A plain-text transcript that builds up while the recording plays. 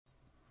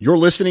You're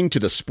listening to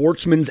the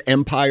Sportsman's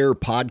Empire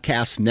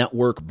Podcast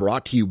Network,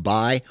 brought to you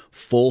by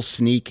Full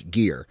Sneak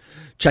Gear.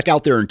 Check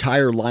out their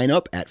entire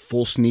lineup at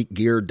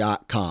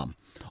fullsneakgear.com.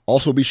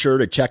 Also be sure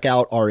to check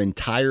out our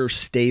entire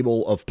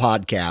stable of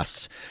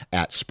podcasts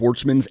at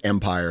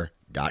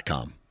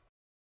sportsmansempire.com.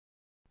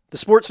 The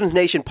Sportsman's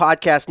Nation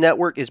Podcast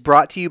Network is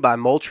brought to you by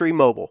Moultrie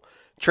Mobile.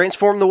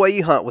 Transform the way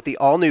you hunt with the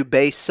all-new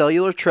base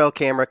cellular trail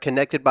camera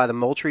connected by the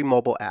Moultrie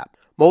Mobile app.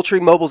 Moultrie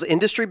Mobile's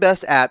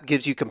industry-best app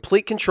gives you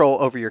complete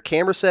control over your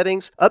camera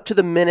settings,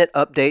 up-to-the-minute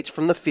updates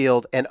from the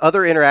field, and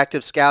other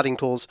interactive scouting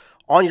tools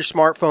on your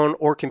smartphone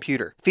or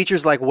computer.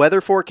 Features like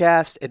weather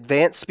forecast,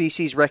 advanced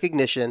species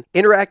recognition,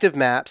 interactive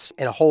maps,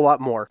 and a whole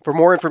lot more. For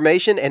more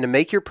information and to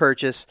make your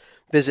purchase,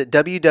 visit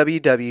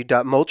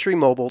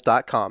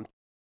www.moultriemobile.com.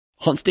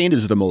 HuntStand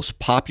is the most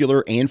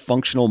popular and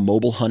functional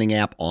mobile hunting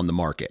app on the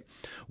market.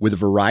 With a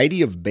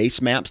variety of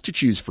base maps to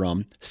choose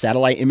from,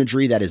 satellite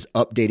imagery that is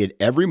updated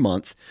every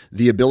month,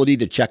 the ability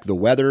to check the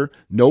weather,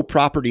 know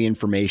property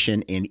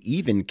information, and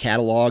even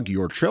catalog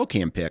your trail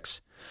cam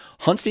pics,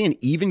 HuntStand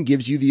even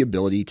gives you the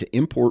ability to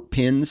import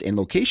pins and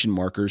location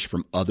markers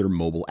from other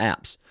mobile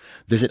apps.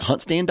 Visit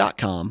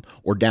huntstand.com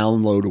or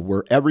download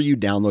wherever you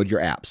download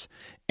your apps.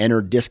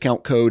 Enter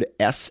discount code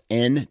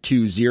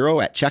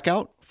SN20 at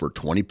checkout for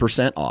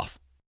 20% off.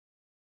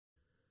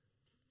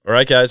 All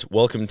right, guys,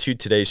 welcome to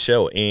today's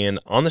show. And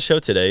on the show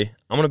today,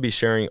 I'm going to be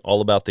sharing all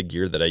about the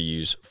gear that I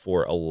use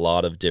for a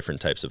lot of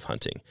different types of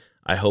hunting.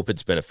 I hope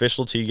it's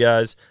beneficial to you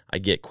guys. I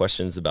get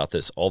questions about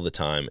this all the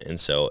time, and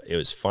so it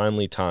was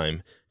finally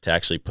time to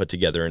actually put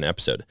together an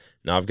episode.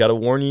 Now, I've got to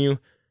warn you,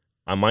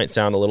 I might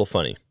sound a little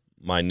funny.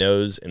 My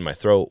nose and my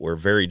throat were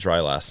very dry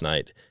last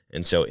night,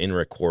 and so in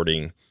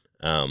recording,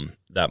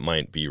 that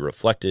might be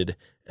reflected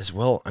as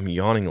well. I'm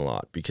yawning a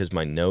lot because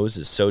my nose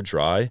is so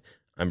dry.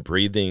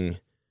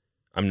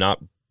 I'm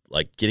not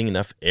like getting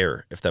enough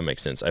air, if that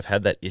makes sense. I've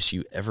had that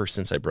issue ever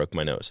since I broke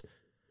my nose.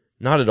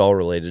 Not at all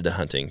related to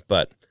hunting,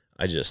 but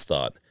I just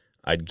thought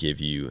I'd give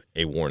you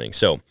a warning.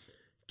 So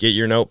get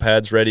your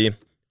notepads ready.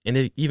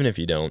 And even if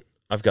you don't,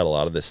 I've got a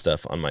lot of this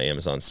stuff on my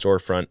Amazon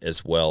storefront,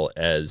 as well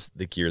as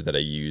the gear that I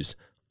use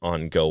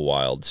on Go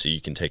Wild. So you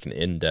can take an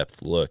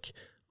in-depth look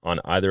on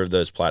either of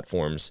those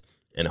platforms,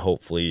 and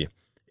hopefully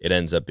it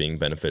ends up being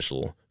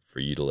beneficial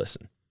for you to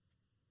listen.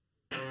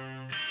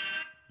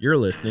 You're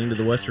listening to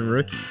The Western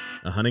Rookie,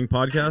 a hunting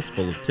podcast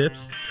full of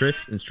tips,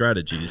 tricks, and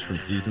strategies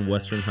from seasoned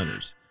Western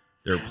hunters.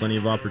 There are plenty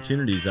of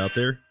opportunities out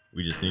there.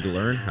 We just need to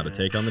learn how to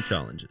take on the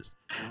challenges.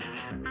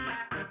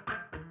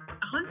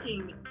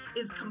 Hunting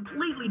is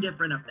completely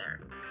different up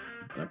there.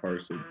 I've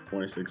harvested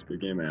 26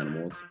 big game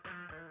animals.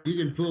 You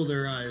can fool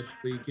their eyes,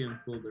 but you can't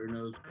fool their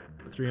nose.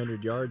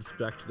 300 yards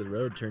back to the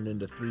road turned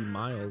into 3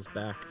 miles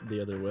back the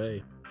other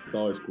way. It's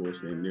always cool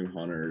seeing new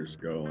hunters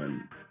go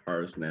and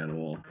harvest an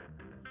animal.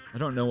 I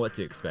don't know what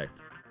to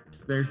expect.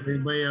 If there's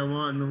anybody I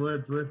want in the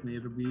woods with me,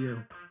 it'll be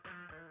you.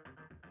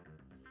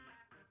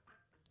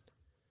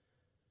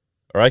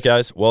 All right,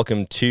 guys,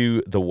 welcome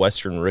to The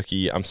Western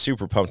Rookie. I'm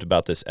super pumped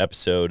about this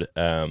episode.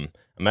 I'm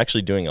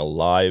actually doing a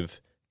live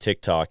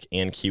TikTok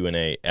and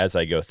Q&A as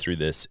I go through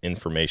this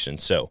information.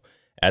 So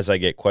as I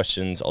get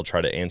questions, I'll try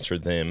to answer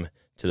them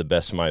to the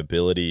best of my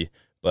ability.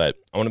 But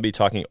I want to be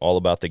talking all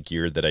about the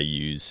gear that I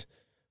use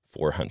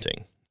for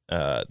hunting.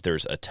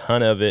 There's a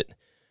ton of it.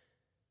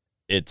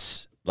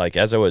 It's like,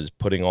 as I was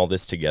putting all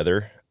this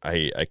together,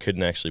 I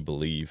couldn't actually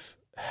believe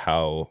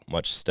how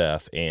much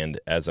stuff, and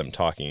as I'm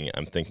talking,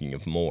 I'm thinking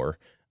of more.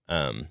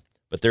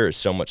 But there is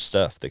so much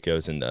stuff that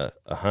goes into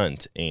a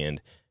hunt,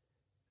 and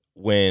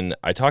when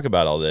I talk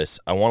about all this,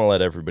 I want to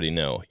let everybody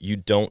know you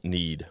don't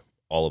need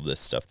all of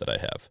this stuff that I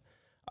have.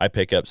 I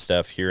pick up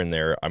stuff here and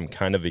there. I'm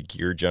kind of a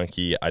gear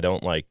junkie. I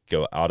don't like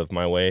go out of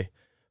my way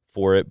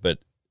for it, but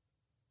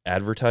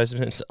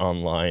advertisements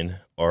online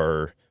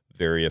are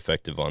very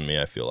effective on me,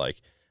 I feel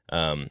like.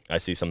 I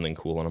see something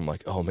cool and I'm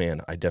like, oh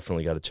man, I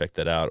definitely got to check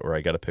that out, or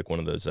I got to pick one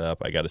of those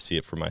up. I got to see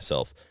it for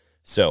myself.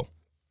 So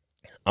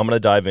I'm going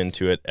to dive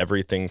into it.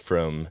 Everything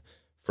from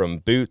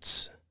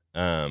boots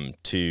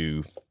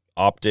to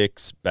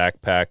optics,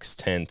 backpacks,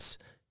 tents,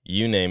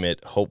 you name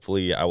it.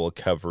 Hopefully I will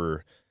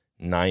cover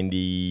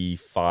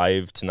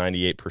 95 to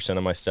 98%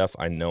 of my stuff.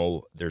 I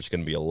know there's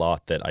going to be a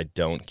lot that I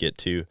don't get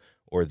to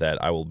or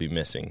that I will be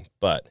missing,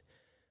 but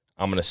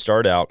I'm going to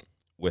start out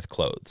with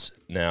clothes.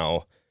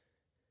 Now,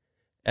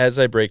 as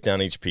I break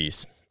down each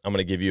piece, I'm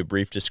going to give you a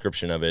brief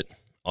description of it.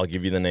 I'll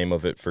give you the name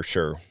of it for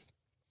sure.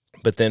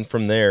 But then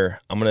from there,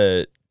 I'm going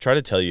to try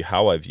to tell you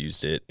how I've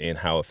used it and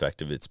how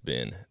effective it's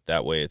been.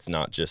 That way it's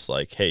not just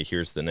like, hey,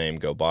 here's the name,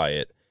 go buy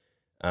it.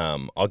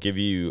 I'll give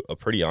you a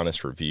pretty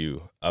honest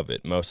review of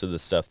it. Most of the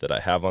stuff that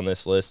I have on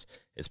this list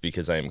is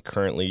because I am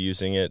currently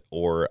using it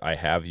or I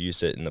have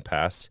used it in the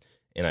past,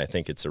 and I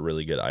think it's a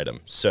really good item.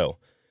 So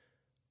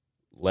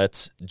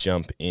let's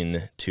jump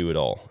into it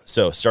all.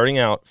 So starting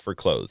out for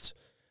clothes,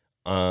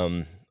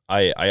 I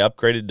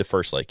upgraded to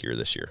First Light gear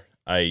this year.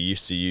 I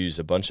used to use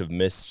a bunch of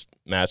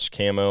mismatched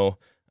camo,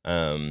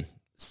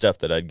 stuff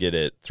that I'd get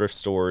at thrift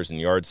stores and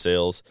yard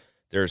sales.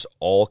 There's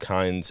all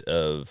kinds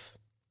of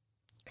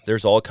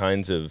there's all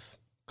kinds of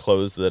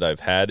clothes that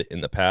I've had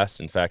in the past.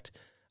 In fact,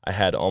 I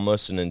had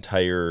almost an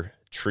entire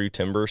True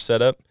Timber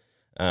setup.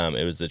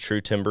 It was the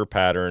True Timber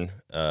pattern,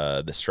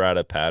 the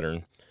Strata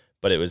pattern,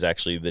 but it was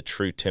actually the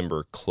True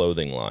Timber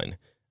clothing line.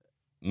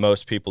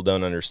 Most people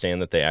don't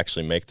understand that they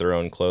actually make their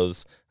own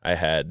clothes. I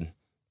had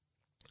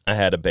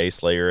a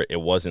base layer.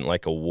 It wasn't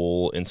like a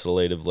wool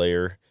insulative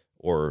layer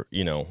or,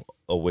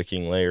 a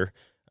wicking layer,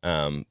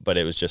 but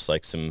it was just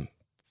like some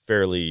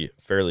fairly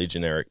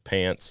generic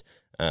pants,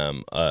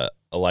 a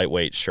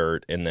lightweight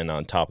shirt, and then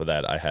on top of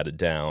that, I had a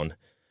down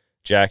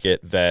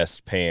jacket,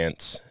 vest,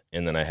 pants,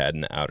 and then I had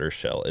an outer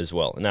shell as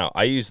well. Now,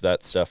 I used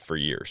that stuff for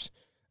years,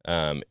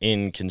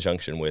 in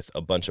conjunction with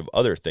a bunch of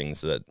other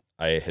things that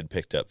I had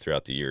picked up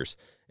throughout the years.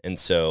 And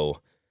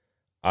so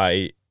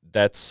I'm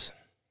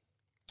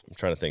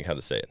trying to think how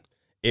to say it.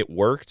 It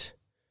worked.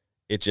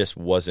 It just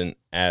wasn't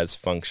as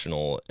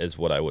functional as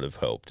what I would have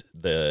hoped.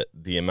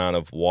 The amount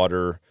of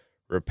water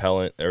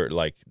repellent, or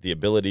like the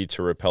ability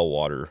to repel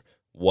water,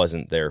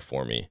 wasn't there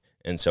for me.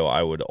 And so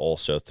I would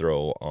also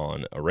throw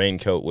on a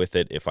raincoat with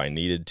it if I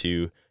needed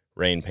to,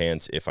 rain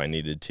pants if I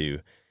needed to.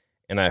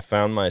 And I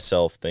found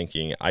myself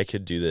thinking I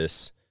could do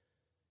this.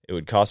 It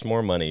would cost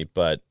more money,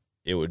 but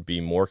it would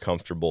be more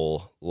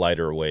comfortable,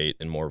 lighter weight,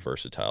 and more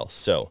versatile.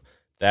 So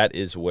that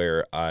is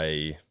where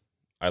I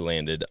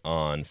landed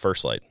on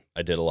First Light.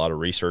 I did a lot of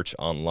research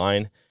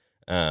online.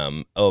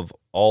 Of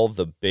all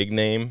the big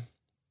name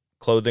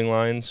clothing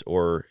lines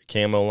or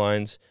camo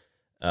lines,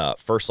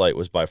 First Light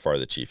was by far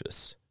the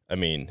cheapest. I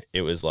mean,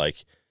 it was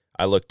like,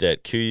 I looked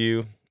at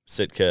KUIU,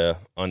 Sitka,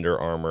 Under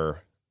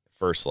Armour,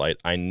 First Light.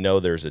 I know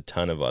there's a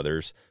ton of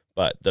others,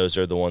 but those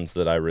are the ones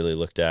that I really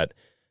looked at,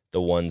 the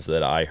ones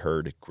that I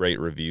heard great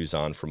reviews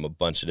on from a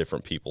bunch of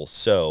different people.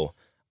 So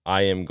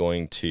I'm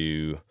going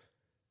to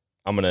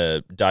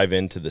dive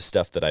into the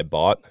stuff that I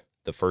bought,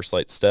 the First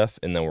Light stuff,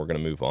 and then we're going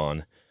to move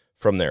on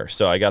from there.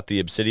 So I got the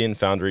Obsidian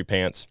Foundry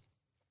pants.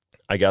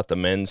 I got the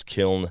men's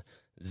Kiln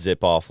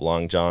zip-off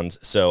long johns.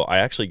 So I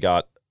actually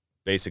got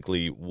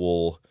basically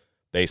wool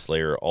base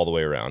layer all the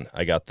way around.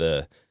 I got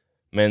the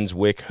men's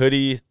Wick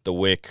hoodie, the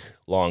Wick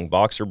long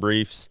boxer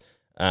briefs.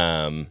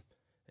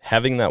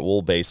 Having that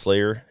wool base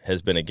layer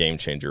has been a game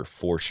changer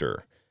for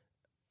sure.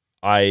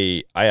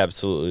 I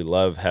absolutely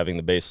love having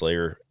the base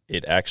layer.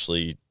 It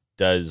actually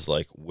does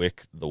like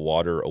wick the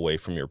water away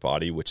from your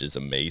body, which is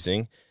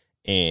amazing.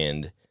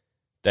 And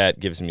that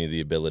gives me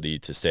the ability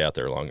to stay out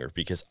there longer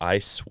because I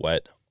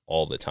sweat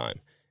all the time.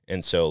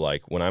 And so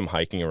like when I'm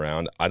hiking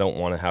around, I don't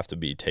want to have to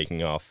be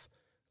taking off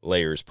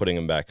layers, putting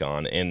them back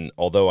on. And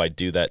although I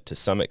do that to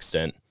some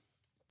extent,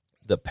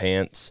 the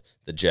pants,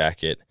 the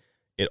jacket,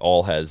 it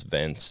all has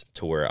vents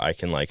to where I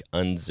can like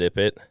unzip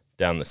it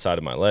down the side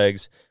of my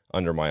legs,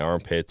 under my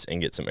armpits,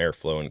 and get some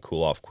airflow and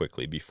cool off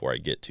quickly before I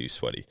get too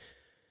sweaty.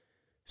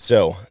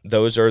 So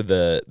those are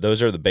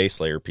the base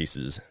layer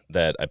pieces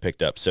that I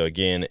picked up. So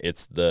again,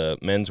 it's the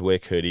men's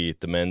Wick hoodie,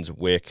 the men's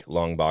Wick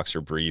long boxer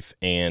brief,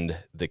 and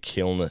the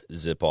Kiln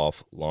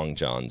zip-off long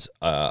johns.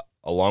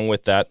 Along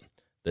with that,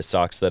 the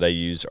socks that I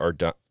use are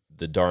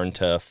the Darn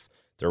Tough.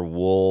 They're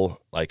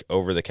wool, like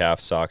over-the-calf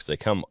socks. They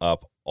come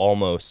up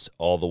almost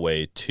all the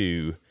way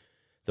to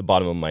the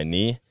bottom of my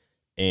knee,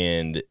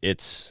 and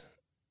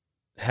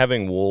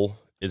having wool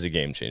is a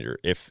game changer.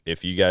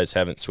 If you guys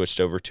haven't switched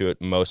over to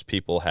it, most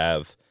people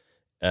have.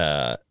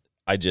 I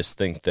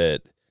think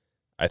that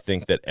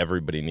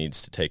everybody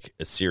needs to take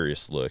a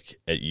serious look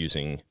at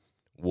using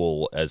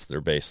wool as their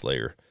base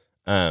layer.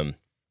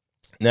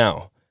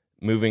 Now,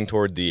 moving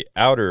toward the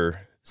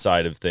outer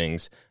side of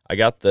things, I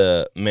got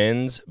the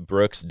men's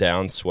Brooks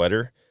down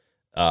sweater.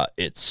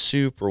 It's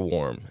super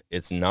warm.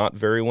 It's not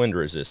very wind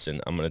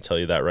resistant. I'm going to tell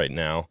you that right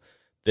now.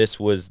 This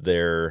was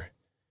their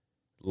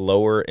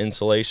lower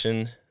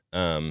insulation,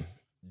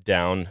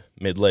 down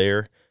mid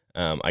layer.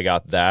 I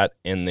got that,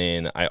 and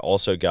then I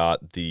also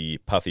got the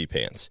puffy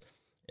pants.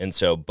 And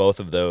so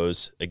both of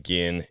those,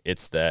 again,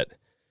 it's the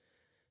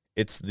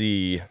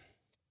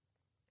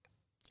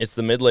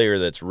mid layer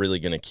that's really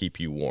going to keep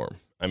you warm.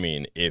 I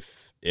mean,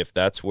 if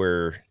that's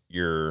where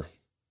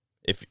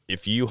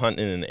if you hunt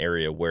in an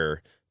area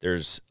where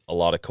there's a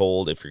lot of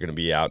cold, if you're going to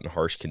be out in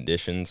harsh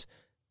conditions,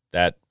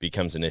 that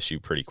becomes an issue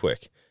pretty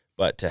quick.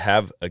 But to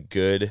have a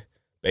good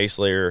base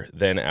layer,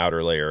 then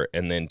outer layer,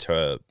 and then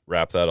to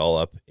wrap that all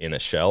up in a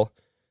shell,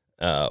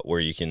 where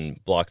you can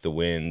block the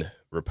wind,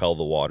 repel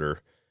the water,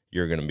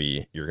 you're gonna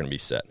be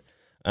set.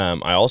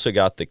 I also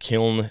got the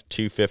Kiln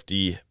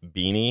 250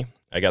 beanie.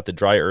 I got the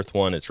Dry Earth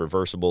one. It's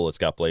reversible. It's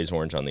got blaze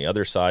orange on the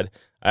other side.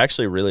 I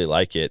actually really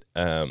like it.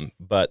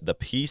 But the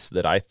piece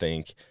that I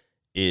think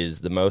is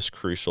the most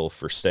crucial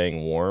for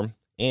staying warm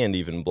and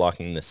even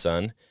blocking the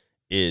sun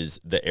is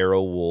the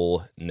Arrow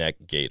Wool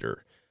neck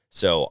gaiter.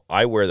 So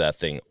I wear that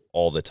thing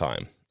all the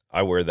time.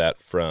 I wear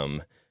that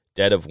from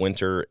dead of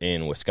winter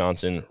in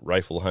Wisconsin,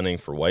 rifle hunting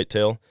for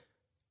whitetail,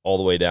 all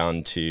the way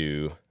down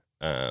to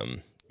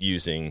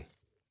using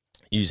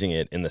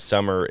it in the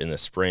summer, in the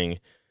spring.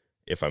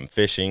 If I'm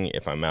fishing,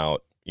 if I'm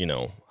out,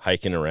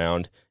 hiking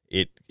around,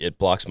 it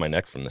blocks my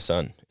neck from the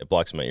sun. It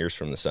blocks my ears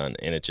from the sun,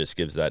 and it just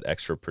gives that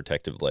extra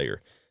protective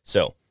layer.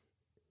 So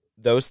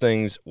those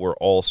things were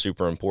all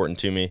super important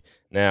to me.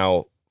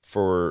 Now,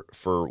 for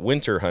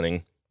winter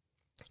hunting,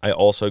 I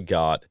also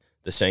got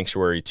the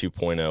Sanctuary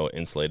 2.0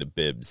 insulated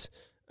bibs.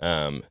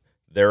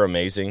 They're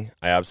amazing.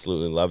 I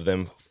absolutely love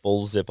them.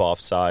 Full zip-off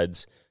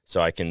sides,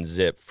 so I can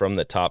zip from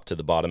the top to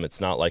the bottom.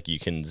 It's not like you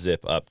can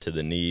zip up to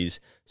the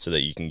knees so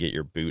that you can get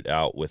your boot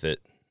out with it,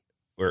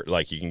 or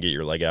like you can get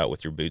your leg out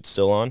with your boot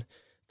still on.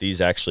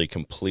 These actually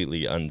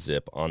completely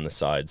unzip on the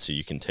side, so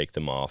you can take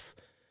them off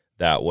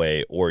that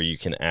way, or you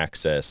can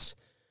access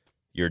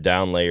your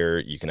down layer,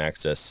 you can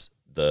access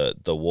the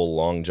wool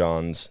long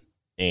johns,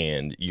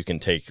 and you can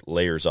take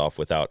layers off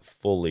without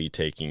fully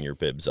taking your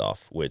bibs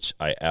off, which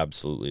I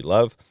absolutely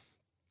love.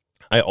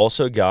 I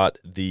also got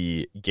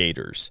the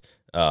gaiters,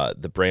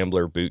 the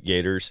Brambler boot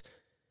gaiters.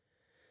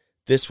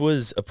 This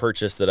was a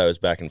purchase that I was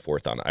back and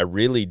forth on. I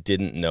really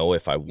didn't know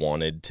if I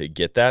wanted to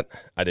get that.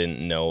 I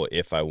didn't know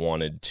if I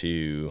wanted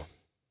to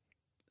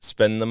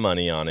spend the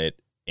money on it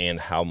and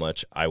how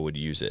much I would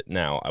use it.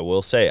 Now, I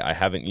will say I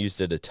haven't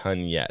used it a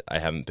ton yet. I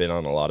haven't been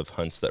on a lot of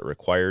hunts that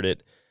required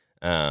it.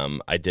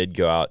 I did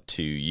go out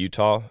to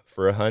Utah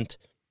for a hunt,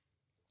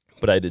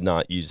 but I did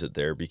not use it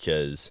there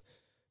because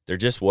there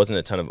just wasn't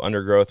a ton of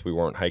undergrowth. We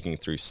weren't hiking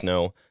through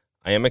snow.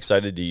 I am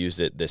excited to use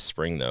it this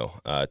spring, though.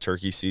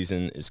 Turkey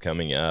season is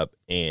coming up,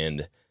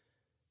 and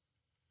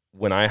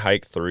when I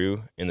hike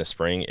through in the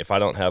spring, if I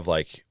don't have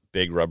like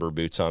big rubber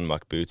boots on,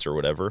 muck boots or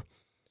whatever,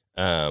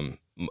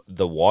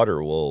 the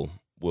water will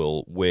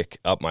wick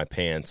up my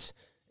pants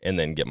and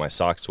then get my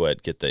socks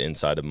wet, get the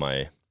inside of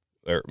my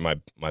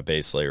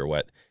base layer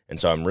wet. And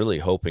so I'm really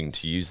hoping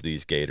to use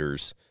these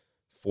gaiters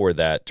for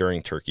that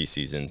during turkey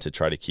season to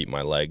try to keep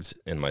my legs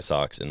and my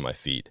socks and my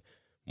feet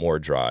more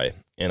dry,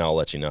 and I'll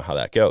let you know how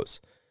that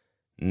goes.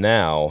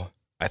 Now,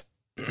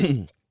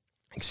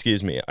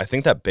 excuse me, I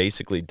think that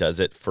basically does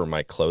it for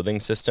my clothing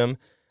system.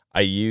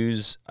 I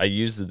use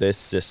this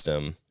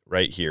system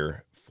right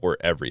here for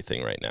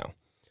everything right now.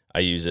 I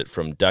use it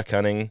from duck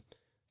hunting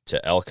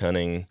to elk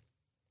hunting.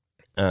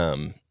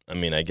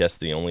 I guess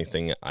the only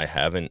thing I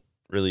haven't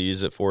really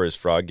used it for is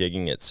frog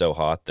gigging. It's so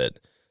hot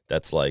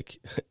that's like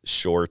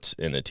shorts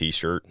and a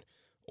t-shirt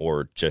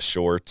or just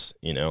shorts,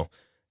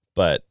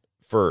 But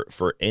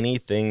for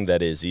anything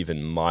that is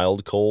even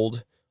mild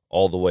cold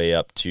all the way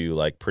up to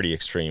like pretty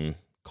extreme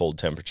cold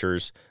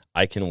temperatures,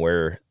 I can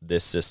wear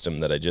this system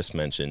that I just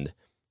mentioned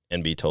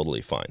and be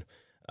totally fine.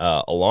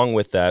 Along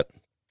with that,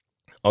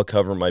 I'll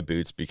cover my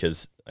boots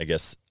because I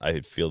guess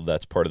I feel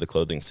that's part of the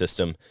clothing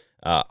system.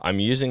 I'm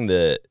using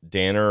the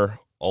Danner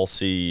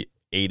Allsea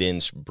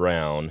 8-inch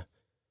brown.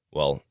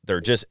 Well, they're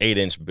just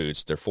 8-inch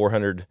boots. They're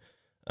 400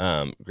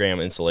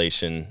 gram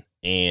insulation,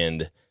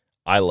 and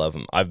I love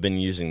them. I've been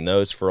using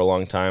those for a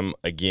long time.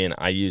 Again,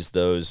 I use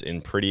those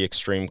in pretty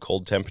extreme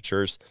cold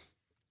temperatures.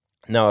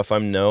 Now, if I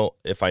know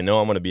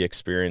I'm going to be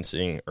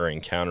experiencing or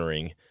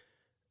encountering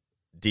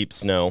deep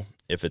snow,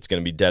 if it's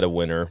going to be dead of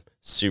winter,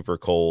 super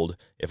cold,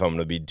 if I'm going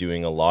to be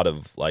doing a lot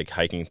of like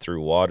hiking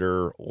through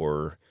water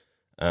or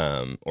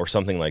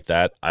something like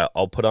that,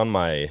 I'll put on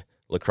my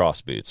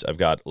lacrosse boots. I've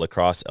got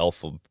lacrosse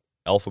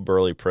Alpha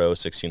Burley Pro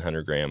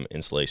 1600 gram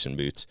insulation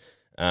boots.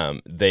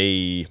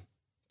 They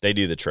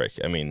do the trick.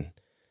 I mean,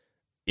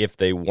 if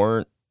they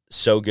weren't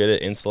so good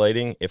at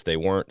insulating, if they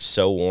weren't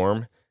so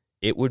warm,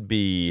 it would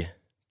be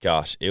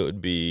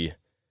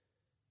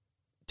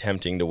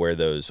tempting to wear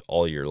those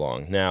all year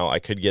long. Now, I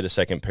could get a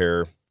second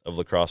pair of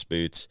lacrosse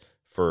boots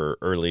for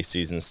early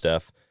season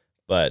stuff,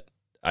 but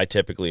I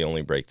typically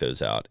only break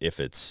those out if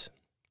it's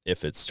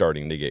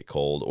starting to get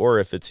cold, or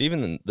if it's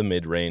even in the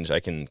mid-range, I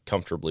can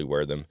comfortably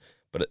wear them.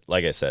 But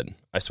like I said,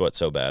 I sweat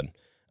so bad.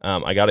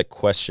 I got a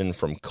question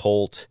from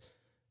Colt.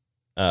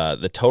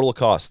 The total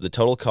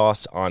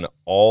cost on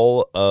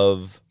all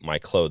of my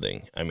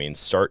clothing, I mean,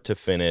 start to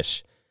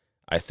finish,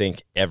 I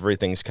think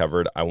everything's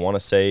covered. I want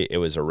to say it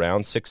was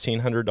around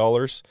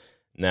 $1,600.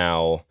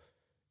 Now,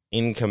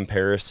 in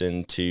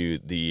comparison to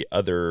the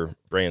other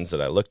brands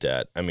that I looked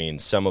at, I mean,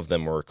 some of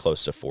them were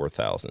close to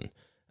 $4,000.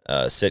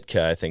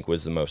 Sitka, I think,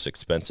 was the most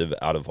expensive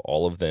out of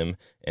all of them,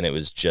 and it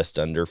was just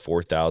under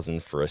 $4,000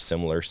 for a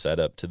similar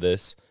setup to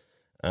this.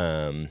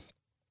 I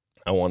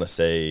want to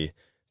say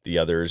the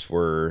others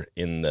were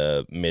in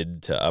the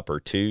mid to upper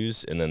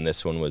twos, and then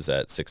this one was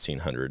at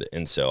 $1,600.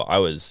 And so I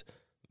was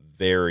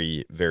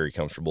very, very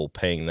comfortable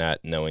paying that,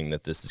 knowing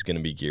that this is going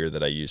to be gear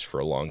that I use for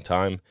a long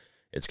time.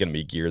 It's going to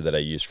be gear that I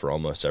use for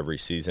almost every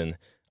season.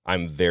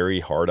 I'm very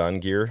hard on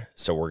gear,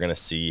 so we're going to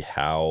see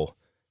how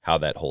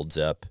that holds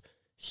up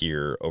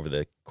here over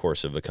the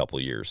course of a couple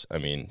years. I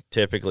mean,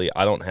 typically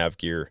I don't have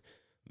gear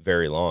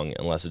very long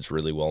unless it's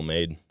really well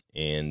made,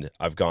 and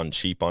I've gone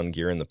cheap on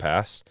gear in the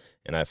past,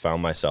 and I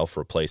found myself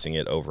replacing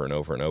it over and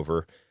over and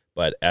over.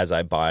 But as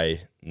I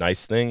buy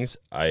nice things,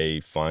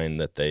 I find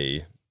that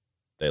they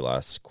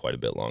last quite a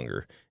bit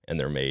longer, and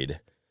they're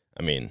made,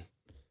 I mean,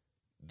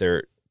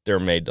 they're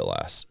made to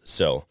last.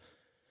 So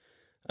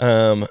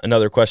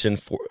another question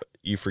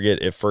you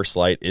forget if First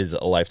Light is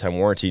a lifetime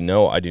warranty.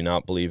 No, I do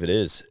not believe it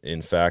is.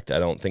 In fact, I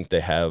don't think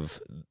they have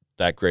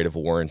that great of a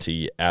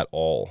warranty at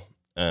all.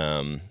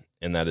 And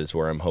that is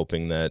where I'm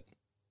hoping that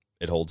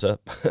it holds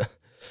up.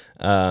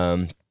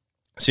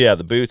 So yeah,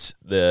 the boots,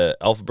 the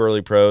Alpha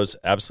Burley Pros,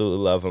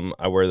 absolutely love them.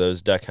 I wear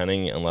those duck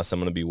hunting unless I'm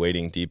going to be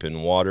wading deep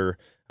in water.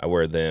 I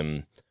wear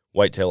them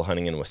whitetail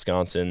hunting in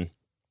Wisconsin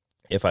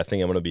if I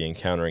think I'm going to be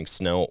encountering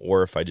snow,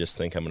 or if I just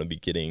think I'm going to be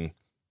getting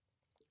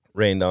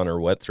rained on or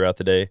wet throughout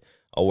the day.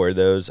 I'll wear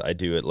those. I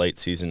do it late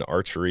season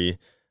archery.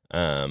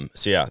 So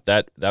yeah,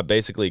 that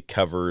basically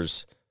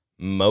covers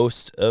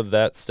most of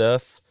that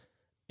stuff.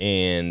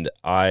 And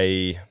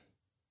I'm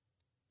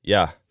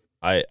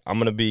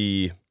going to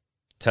be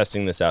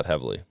testing this out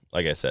heavily.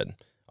 Like I said,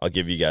 I'll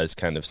give you guys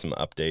kind of some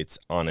updates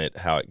on it,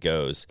 how it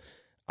goes.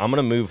 I'm going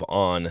to move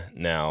on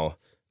now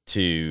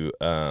to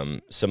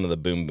some of the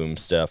boom boom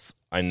stuff.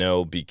 I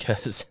know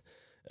because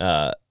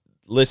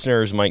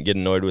listeners might get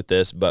annoyed with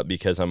this, but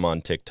because I'm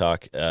on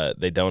TikTok,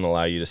 they don't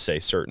allow you to say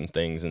certain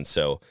things. And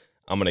so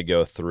I'm going to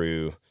go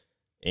through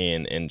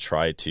and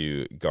try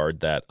to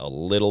guard that a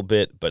little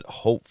bit, but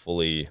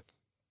hopefully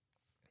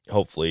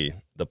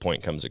the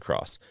point comes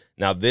across.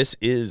 Now, this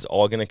is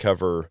all going to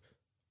cover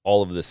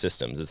all of the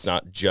systems. It's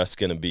not just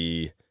going to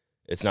be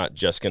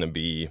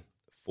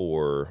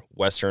for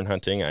Western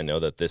hunting. I know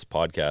that this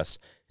podcast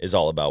is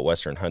all about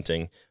Western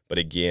hunting, but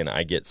again,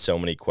 I get so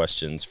many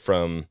questions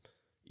from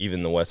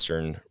even the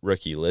Western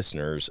Rookie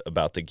listeners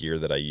about the gear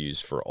that I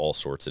use for all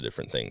sorts of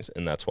different things,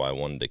 and that's why I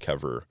wanted to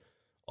cover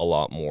a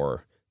lot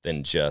more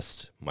than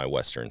just my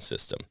Western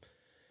system.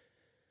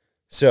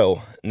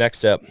 So,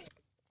 next up,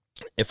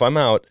 if I'm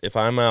out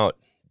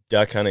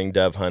duck hunting,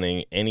 dove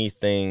hunting,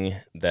 anything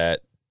that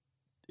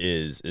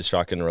is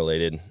shotgun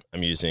related,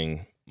 I'm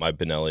using my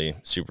Benelli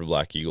Super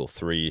Black Eagle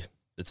 3.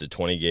 It's a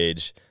 20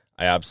 gauge.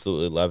 I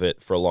absolutely love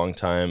it. For a long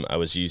time, I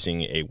was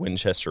using a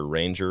Winchester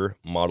Ranger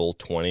Model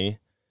 20,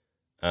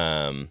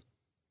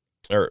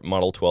 or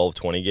Model 12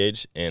 20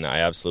 gauge, and I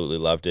absolutely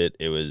loved it.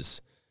 It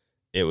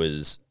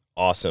was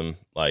awesome.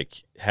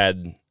 Like,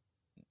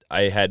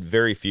 I had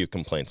very few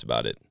complaints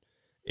about it.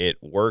 It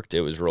worked.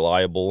 It was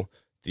reliable.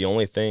 The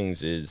only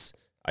things is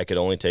I could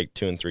only take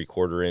 2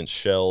 3/4 inch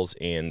shells,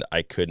 and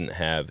I couldn't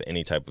have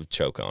any type of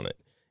choke on it.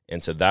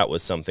 And so that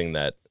was something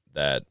that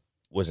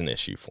was an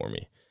issue for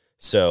me.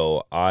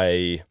 So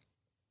I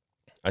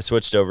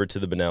switched over to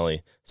the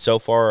Benelli. So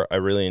far, I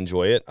really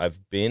enjoy it.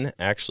 I've been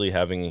actually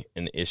having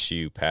an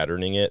issue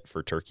patterning it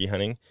for turkey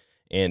hunting,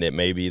 and it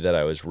may be that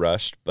I was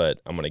rushed,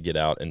 but I'm going to get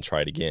out and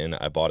try it again.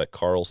 I bought a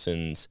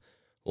Carlson's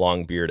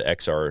Longbeard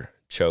XR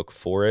choke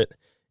for it,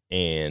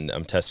 and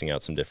I'm testing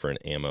out some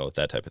different ammo,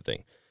 that type of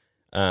thing.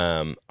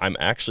 I'm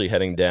actually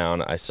heading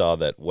down. I saw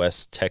that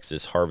West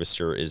Texas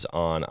Harvester is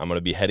on. I'm going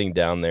to be heading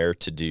down there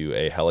to do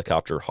a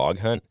helicopter hog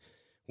hunt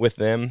with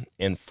them.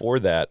 And for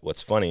that,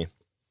 what's funny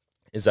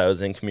is I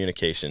was in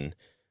communication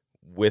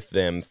with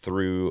them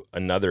through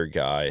another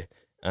guy.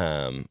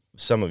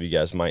 Some of you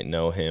guys might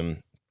know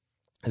him.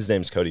 His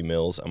name's Cody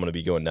Mills. I'm going to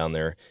be going down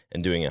there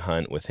and doing a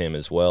hunt with him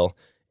as well.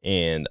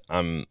 And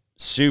I'm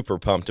super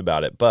pumped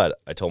about it. But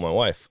I told my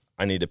wife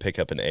I need to pick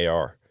up an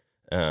AR.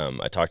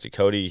 I talked to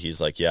Cody.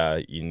 He's like, yeah,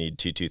 you need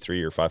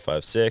 223 or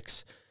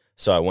 5.56.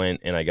 So I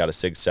went and I got a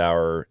Sig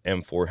Sauer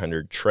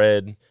M400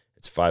 tread.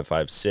 It's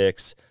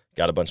 5.56.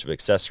 Got a bunch of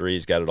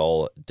accessories. Got it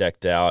all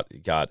decked out.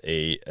 Got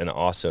an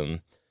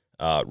awesome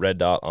red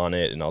dot on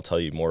it, and I'll tell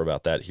you more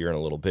about that here in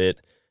a little bit.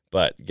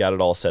 But got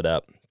it all set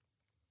up,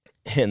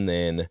 and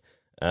then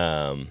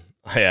I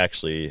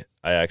actually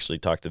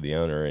talked to the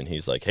owner, and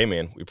he's like, "Hey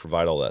man, we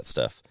provide all that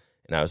stuff."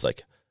 And I was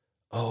like,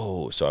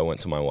 "Oh." So I went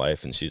to my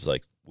wife, and she's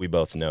like, "We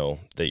both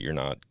know that you're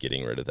not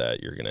getting rid of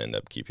that. You're going to end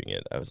up keeping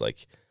it." I was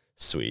like,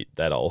 sweet.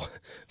 That all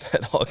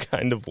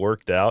kind of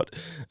worked out.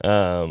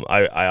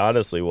 I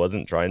honestly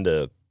wasn't trying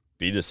to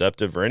be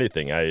deceptive or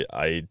anything.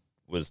 I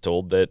was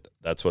told that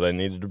that's what I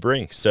needed to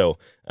bring. So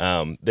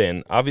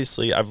then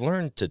obviously I've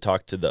learned to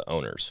talk to the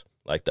owners.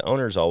 Like, the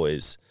owners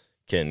always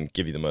can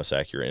give you the most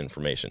accurate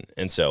information.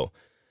 And so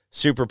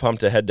super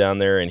pumped to head down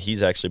there. And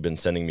he's actually been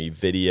sending me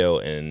video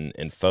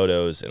and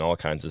photos and all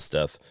kinds of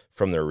stuff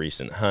from their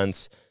recent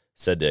hunts.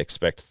 Said to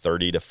expect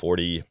 30 to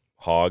 40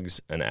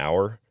 hogs an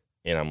hour.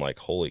 And I'm like,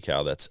 holy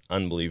cow, that's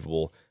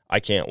unbelievable.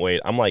 I can't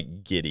wait. I'm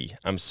like giddy.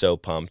 I'm so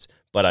pumped.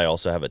 But I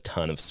also have a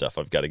ton of stuff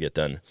I've got to get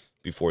done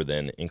before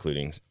then,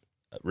 including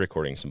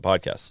recording some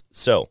podcasts.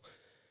 So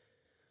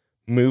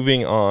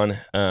moving on,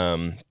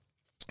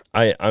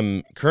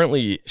 I'm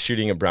currently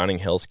shooting a Browning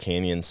Hills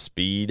Canyon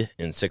Speed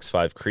in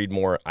 6.5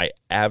 Creedmoor. I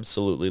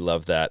absolutely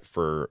love that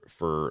for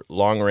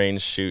long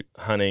range shoot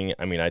hunting.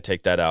 I mean, I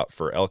take that out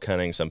for elk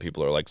hunting. Some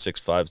people are like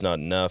 6.5 is not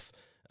enough.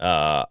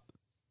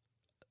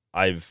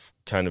 I've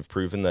kind of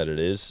proven that it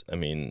is. I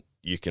mean,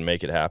 you can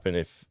make it happen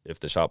if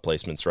the shot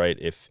placement's right,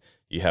 if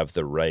you have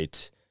the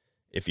right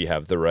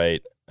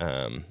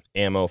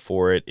ammo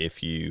for it,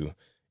 if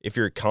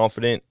you're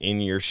confident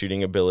in your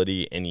shooting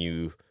ability and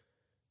you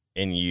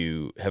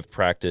have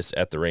practice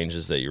at the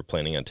ranges that you're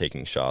planning on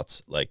taking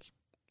shots, like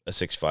a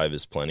 6.5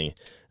 is plenty.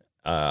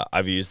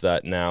 I've used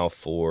that now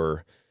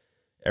for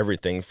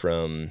everything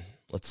from,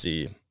 let's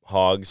see,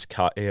 hogs,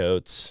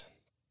 coyotes,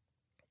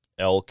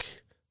 elk,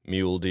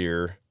 mule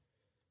deer,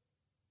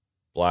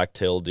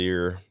 black-tail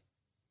deer.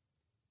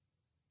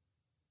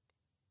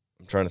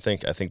 I'm trying to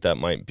think. I think that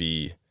might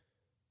be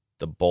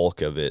the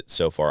bulk of it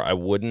so far. I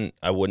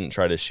wouldn't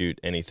try to shoot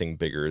anything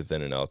bigger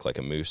than an elk, like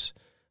a moose.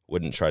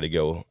 Wouldn't try to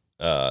go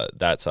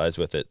that size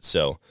with it.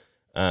 So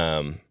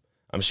I'm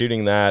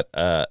shooting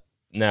that.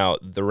 Now,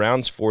 the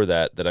rounds for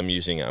that I'm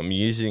using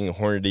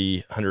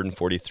Hornady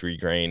 143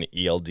 grain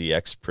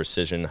ELDX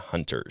Precision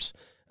Hunters.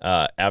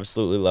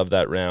 Absolutely love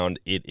that round.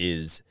 It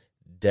is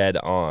dead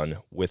on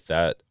with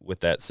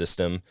that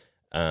system.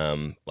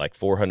 Like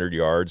 400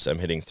 yards, I'm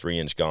hitting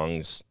 3-inch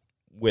gongs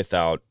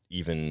without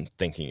even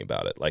thinking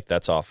about it. Like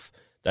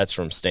that's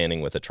from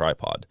standing with a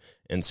tripod.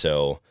 And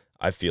so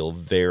I feel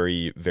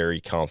very, very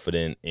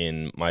confident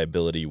in my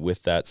ability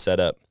with that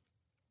setup.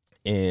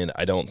 And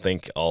I don't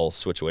think I'll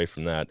switch away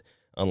from that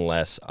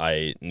unless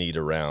I need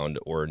a round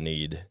or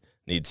need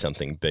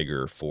something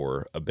bigger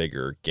for a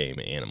bigger game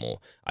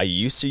animal. I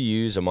used to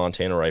use a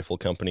Montana Rifle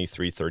Company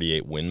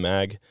 338 Win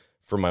Mag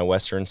for my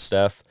Western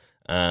stuff.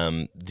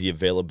 The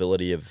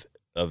availability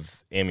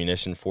of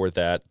ammunition for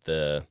that,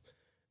 the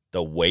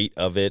weight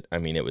of it, I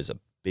mean, it was a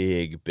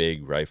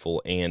big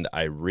rifle, and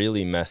I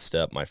really messed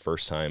up my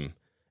first time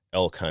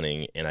elk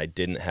hunting, and I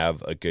didn't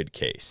have a good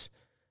case.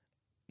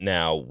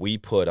 Now, we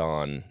put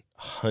on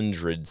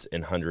hundreds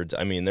and hundreds.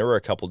 I mean, there were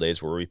a couple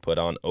days where we put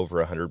on over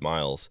 100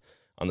 miles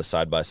on the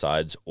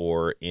side-by-sides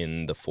or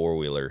in the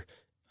four-wheeler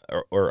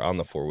or on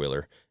the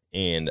four-wheeler,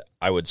 and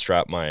I would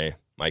strap my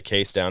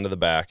case down to the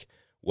back.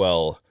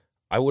 Well,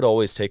 I would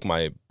always take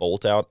my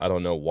bolt out. I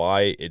don't know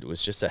why. It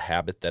was just a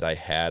habit that I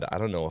had. I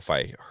don't know if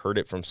I heard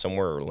it from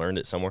somewhere or learned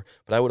it somewhere,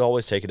 but I would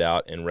always take it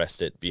out and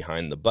rest it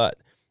behind the butt.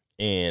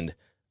 And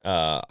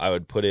I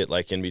would put it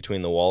like in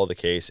between the wall of the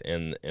case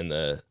and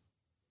the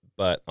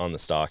butt on the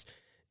stock.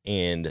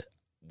 And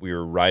we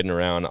were riding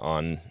around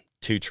on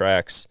 2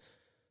 tracks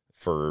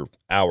for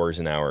hours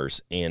and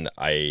hours. And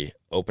I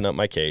opened up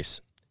my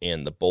case,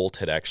 and the bolt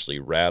had actually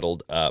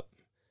rattled up,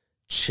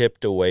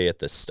 chipped away at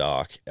the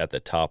stock at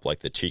the top, like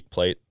the cheek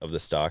plate of the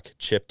stock,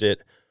 chipped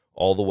it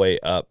all the way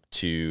up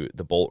to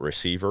the bolt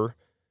receiver.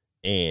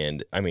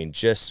 And I mean,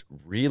 just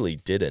really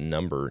did a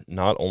number,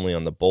 not only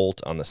on the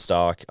bolt, on the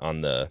stock, on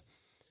the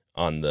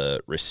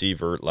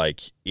receiver.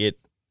 Like it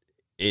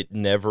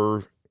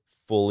never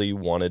fully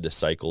wanted to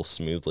cycle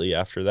smoothly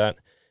after that.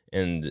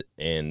 And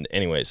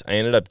anyways, I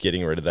ended up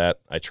getting rid of that.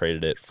 I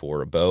traded it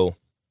for a bow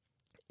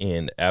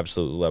and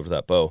absolutely loved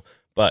that bow.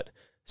 But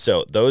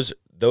so those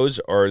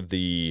are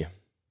the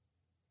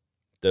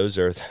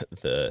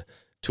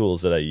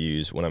tools that I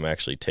use when I'm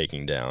actually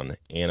taking down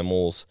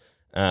animals.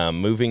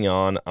 Moving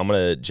on, I'm going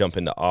to jump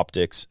into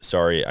optics.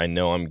 Sorry, I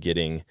know I'm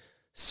getting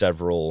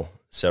several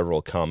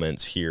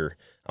comments here.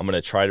 I'm going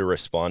to try to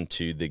respond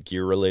to the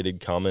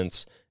gear-related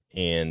comments,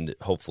 and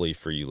hopefully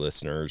for you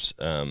listeners,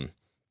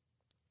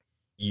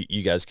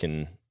 you guys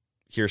can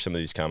hear some of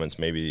these comments.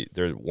 Maybe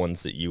they're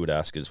ones that you would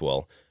ask as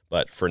well.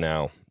 But for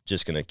now,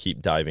 just going to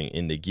keep diving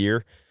into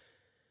gear.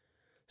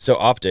 So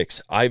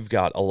optics, I've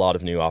got a lot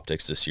of new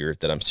optics this year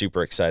that I'm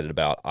super excited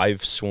about.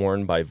 I've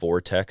sworn by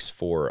Vortex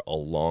for a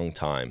long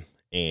time,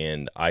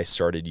 and I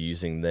started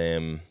using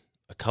them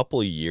a couple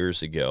of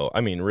years ago.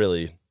 I mean,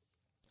 really,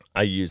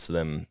 I used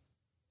them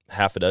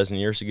half a dozen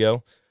years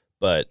ago,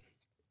 but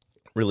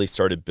really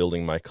started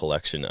building my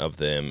collection of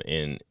them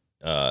in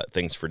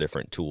things for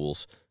different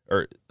tools,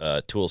 or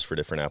tools for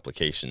different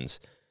applications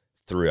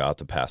throughout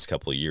the past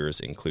couple of years,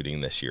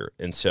 including this year.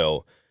 And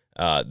so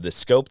the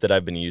scope that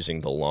I've been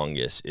using the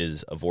longest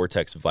is a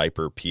Vortex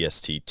Viper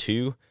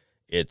PST2.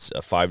 It's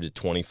a 5 to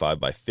 25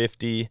 by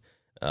 50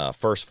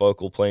 first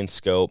focal plane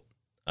scope.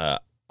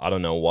 I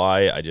don't know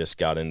why. I just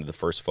got into the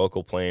first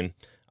focal plane.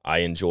 I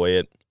enjoy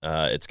it.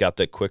 It's got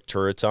the quick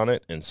turrets on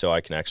it, and so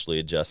I can actually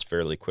adjust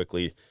fairly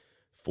quickly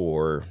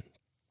for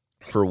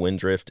wind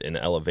drift and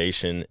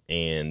elevation.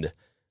 And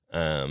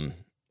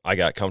I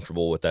got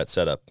comfortable with that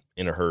setup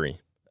in a hurry.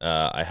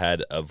 I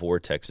had a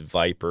Vortex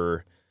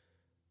Viper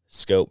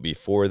scope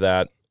before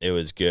that. It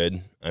was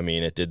good. I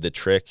mean, it did the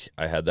trick.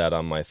 I had that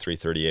on my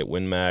 338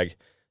 Win Mag,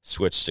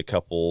 switched a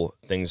couple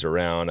things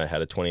around. I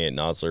had a 28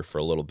 Nosler for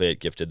a little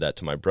bit, gifted that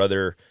to my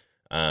brother.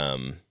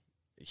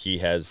 He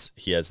has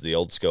the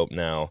old scope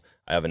now.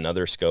 I have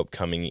another scope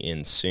coming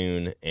in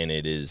soon, and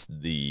it is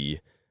the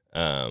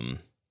Viper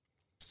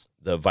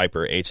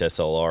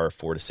HSLR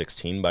 4 to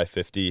 16 by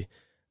 50.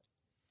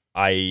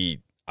 I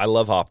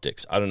love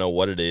optics. I don't know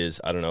what it is.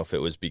 I don't know if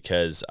it was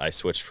because I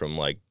switched from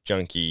like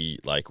junky,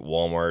 like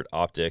Walmart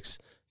optics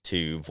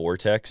to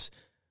Vortex.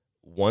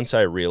 Once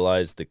I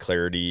realized the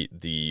clarity,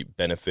 the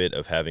benefit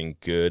of having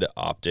good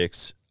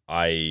optics,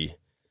 I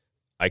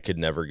could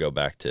never go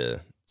back to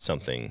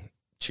something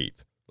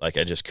cheap. Like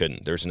I just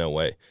couldn't. There's no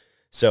way.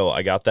 So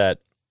I got that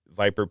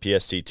Viper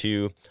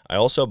PST2. I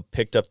also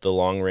picked up the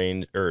long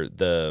range, or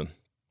the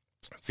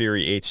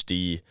Fury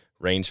HD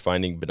range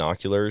finding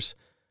binoculars,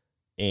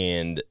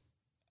 and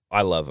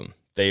I love them.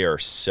 They are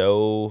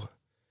so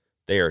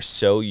They are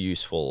so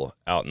useful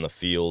out in the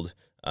field.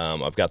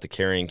 I've got the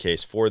carrying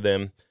case for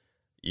them.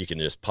 You can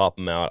just pop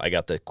them out. I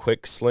got the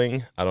quick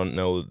sling. I don't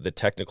know the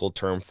technical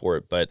term for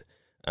it, but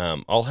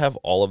I'll have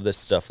all of this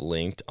stuff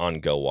linked on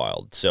Go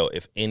Wild. So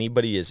if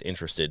anybody is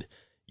interested,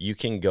 you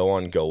can go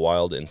on Go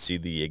Wild and see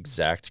the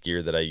exact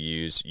gear that I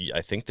use.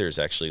 I think there's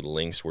actually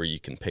links where you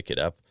can pick it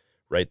up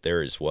right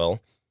there as well.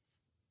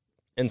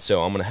 And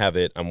so I'm going to have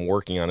it. I'm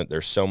working on it.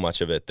 There's so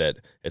much of it that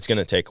it's going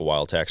to take a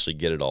while to actually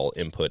get it all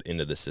input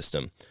into the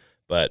system.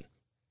 But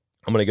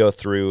I'm going to go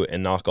through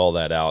and knock all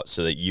that out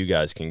so that you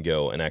guys can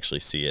go and actually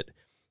see it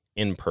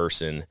in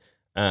person.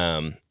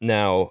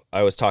 Now,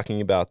 I was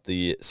talking about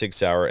the Sig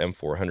Sauer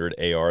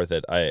M400 AR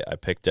that I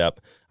picked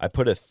up. I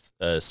put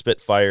a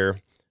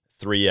Spitfire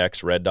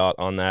 3X red dot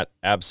on that.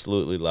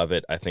 Absolutely love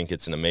it. I think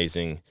it's an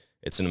amazing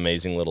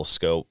little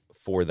scope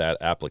for that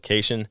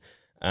application.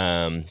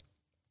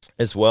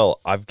 As well,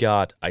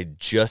 I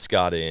just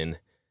got in,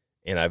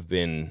 and I've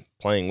been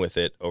playing with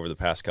it over the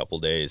past couple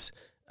days,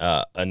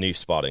 a new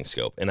spotting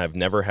scope. And I've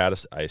never had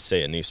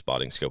a new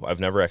spotting scope. I've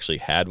never actually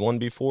had one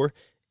before,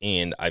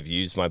 and I've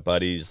used my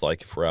buddies,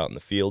 like if we're out in the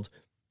field.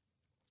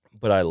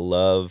 But I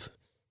love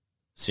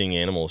seeing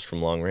animals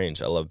from long range.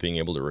 I love being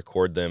able to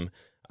record them.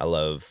 I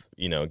love,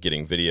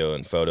 getting video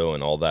and photo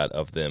and all that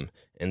of them.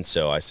 And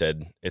so I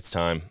said, it's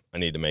time. I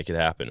need to make it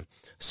happen.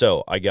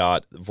 So I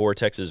got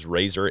Vortex's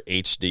Razor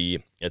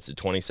HD. It's a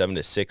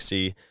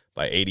 27-60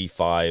 by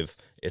 85.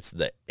 It's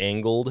the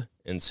angled,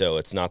 and so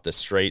it's not the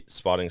straight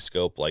spotting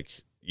scope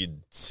like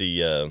you'd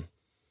see a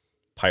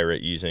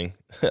pirate using.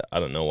 I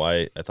don't know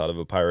why I thought of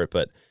a pirate,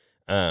 but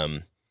I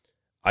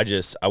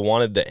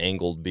wanted the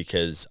angled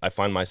because I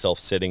find myself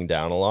sitting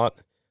down a lot.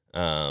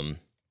 I'm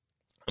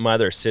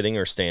either sitting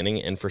or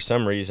standing, and for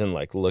some reason,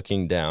 like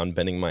looking down,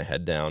 bending my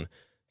head down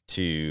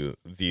to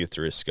view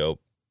through a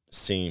scope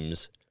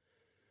seems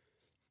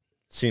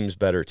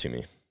better to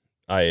me.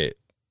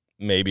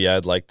 Maybe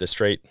I'd like the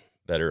straight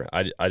better.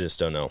 I just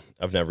don't know.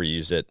 I've never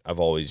used it. I've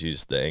always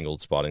used the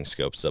angled spotting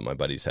scopes that my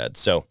buddies had.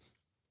 So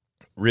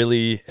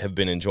really have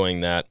been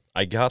enjoying that.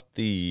 I got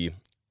the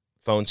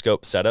phone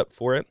scope setup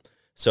for it.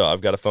 So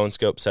I've got a phone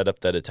scope setup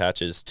that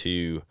attaches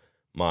to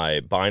my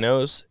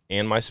binos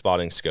and my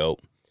spotting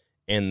scope.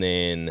 And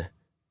then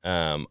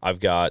I've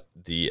got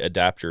the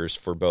adapters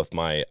for both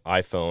my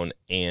iPhone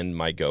and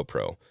my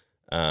GoPro.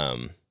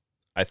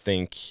 I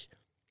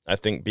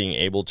think being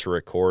able to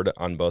record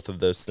on both of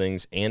those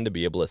things and to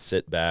be able to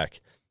sit back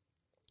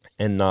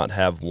and not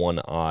have one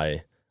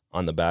eye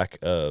on the back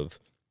of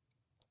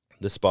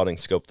the spotting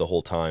scope the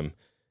whole time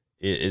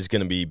is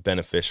going to be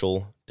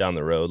beneficial down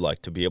the road,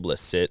 like to be able to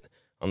sit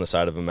on the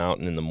side of a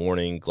mountain in the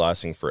morning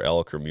glassing for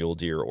elk or mule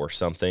deer or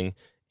something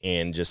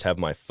and just have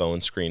my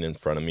phone screen in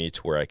front of me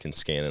to where I can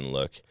scan and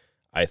look.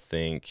 I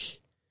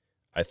think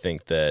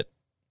that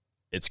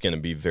it's going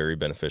to be very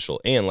beneficial.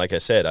 And like I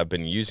said, I've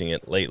been using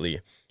it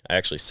lately. I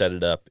actually set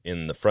it up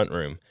in the front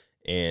room,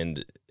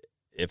 and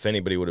if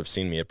anybody would have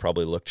seen me, it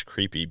probably looked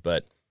creepy,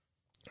 but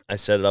I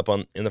set it up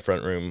in the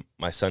front room.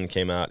 My son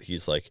came out.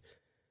 He's like,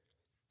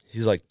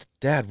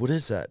 Dad, what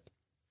is that?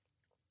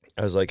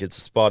 I was like, it's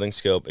a spotting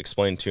scope.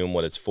 Explained to him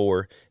what it's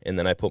for, and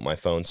then I put my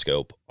phone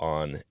scope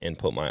on and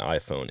put my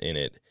iPhone in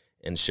it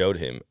and showed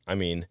him. I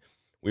mean,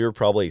 we were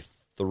probably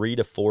 300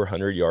 to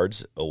 400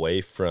 yards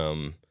away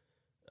from,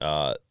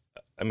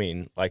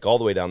 like all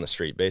the way down the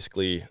street.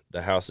 Basically,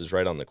 the house is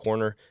right on the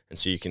corner, and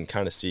so you can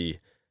kind of see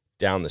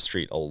down the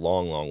street a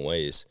long, long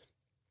ways.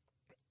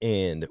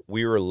 And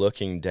we were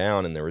looking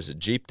down, and there was a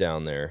Jeep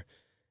down there,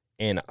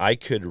 and I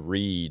could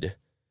read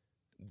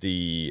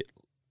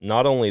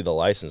not only the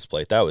license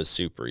plate, that was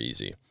super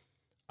easy.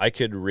 I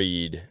could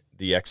read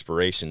the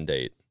expiration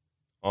date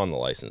on the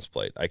license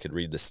plate. I could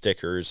read the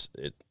stickers,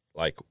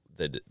 like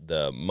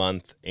the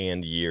month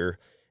and year,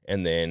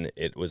 and then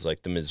it was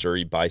like the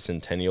Missouri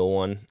Bicentennial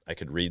one. I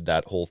could read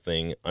that whole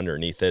thing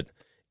underneath it.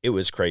 It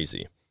was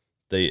crazy.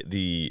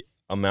 The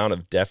amount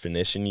of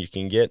definition you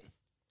can get.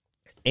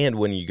 And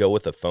when you go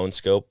with a phone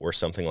scope or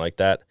something like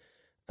that,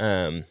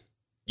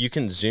 you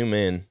can zoom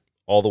in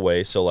all the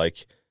way. So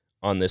like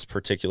on this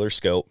particular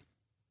scope,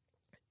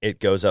 it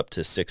goes up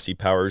to 60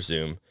 power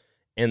zoom.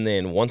 And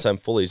then once I'm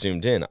fully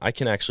zoomed in, I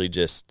can actually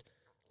just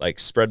like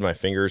spread my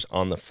fingers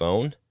on the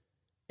phone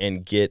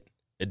and get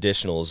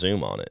additional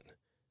zoom on it.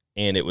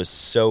 And it was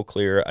so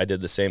clear. I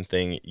did the same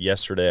thing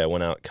yesterday. I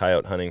went out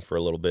coyote hunting for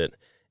a little bit,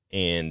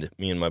 and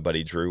me and my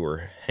buddy Drew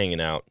were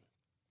hanging out.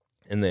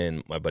 And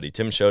then my buddy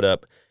Tim showed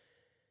up.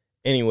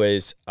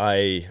 Anyways,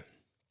 I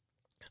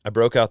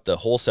broke out the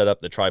whole setup,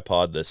 the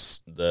tripod,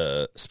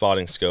 the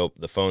spotting scope,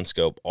 the phone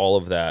scope, all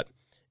of that,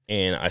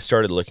 and I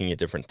started looking at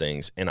different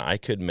things, and I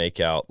could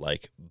make out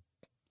like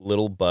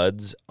little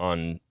buds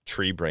on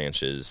tree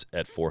branches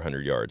at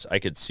 400 yards. I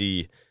could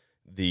see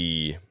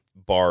the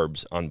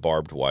barbs on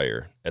barbed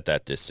wire at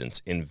that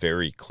distance in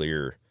very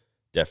clear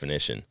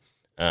definition.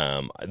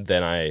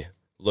 Then I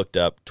looked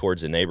up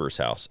towards a neighbor's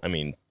house,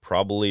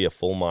 probably a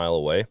full mile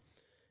away,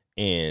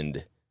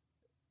 and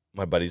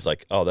my buddy's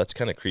like, oh, that's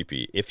kind of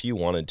creepy. If you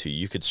wanted to,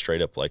 you could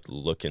straight up like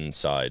look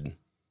inside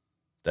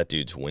that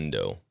dude's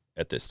window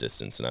at this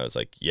distance. And I was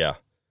like, yeah,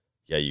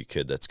 you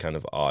could. That's kind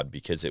of odd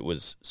because it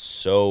was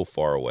so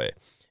far away.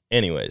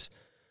 Anyways,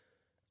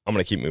 I'm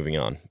going to keep moving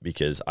on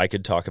because I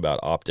could talk about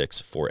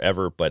optics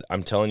forever, but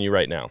I'm telling you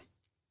right now,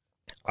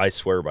 I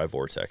swear by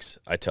Vortex.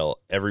 I tell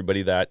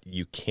everybody that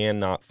you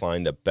cannot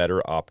find a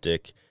better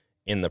optic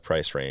in the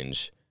price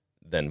range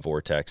than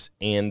Vortex,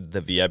 and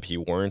the VIP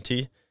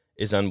warranty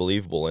is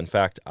unbelievable. In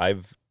fact,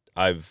 I've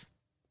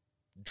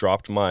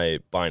dropped my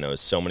binos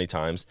so many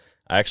times.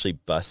 I actually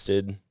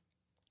busted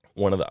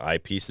one of the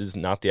eyepieces,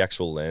 not the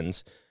actual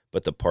lens,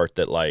 but the part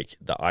that like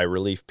the eye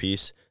relief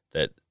piece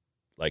that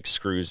like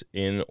screws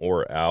in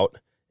or out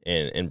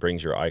and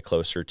brings your eye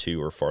closer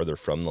to or farther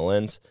from the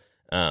lens.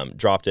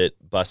 Dropped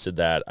it, busted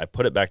that. I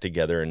put it back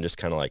together and just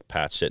kind of like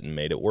patched it and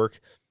made it work.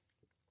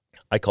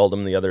 I called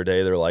them the other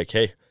day. They're like,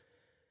 hey,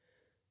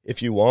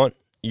 if you want,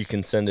 you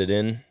can send it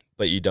in,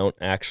 but you don't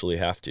actually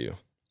have to.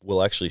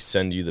 We'll actually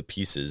send you the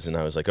pieces. And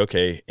I was like,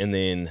 okay. And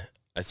then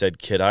I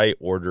said, could I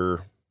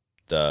order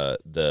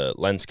the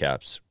lens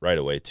caps right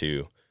away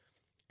too?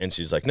 And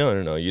she's like,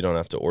 no, you don't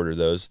have to order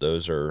those.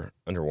 Those are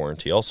under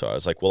warranty also. I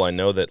was like, well, I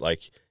know that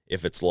like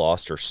if it's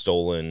lost or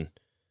stolen,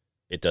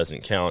 it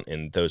doesn't count,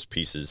 and those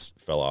pieces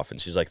fell off.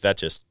 And she's like, that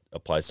just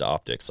applies to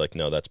optics. Like,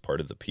 no, that's part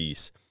of the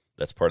piece.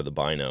 That's part of the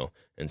bino.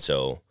 And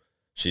so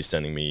she's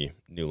sending me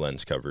new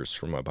lens covers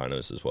for my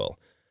binos as well.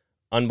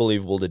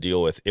 Unbelievable to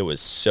deal with. It was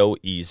so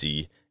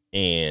easy,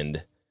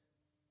 and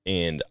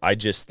I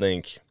just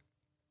think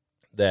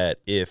that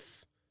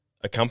if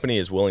a company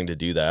is willing to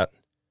do that,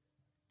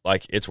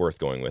 like, it's worth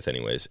going with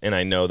anyways. And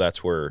I know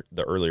that's where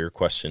the earlier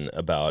question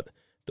about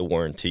the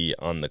warranty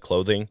on the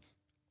clothing,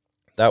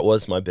 that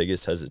was my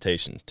biggest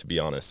hesitation, to be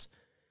honest.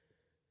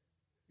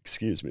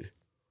 Excuse me.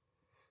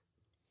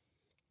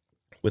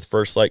 With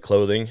First Light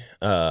Clothing,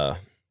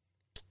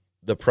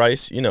 the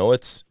price,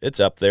 it's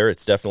up there.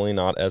 It's definitely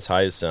not as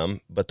high as some,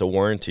 but the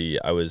warranty,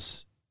 I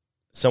was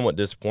somewhat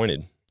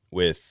disappointed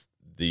with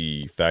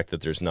the fact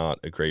that there's not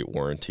a great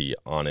warranty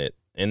on it.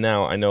 And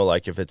now I know,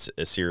 like, if it's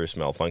a serious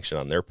malfunction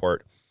on their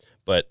part,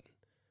 but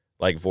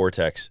like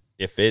Vortex,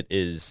 if it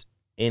is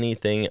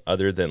anything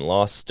other than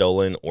lost,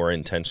 stolen, or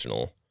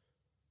intentional,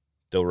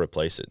 they'll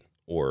replace it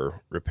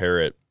or repair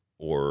it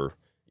or,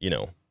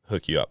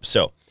 hook you up.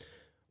 So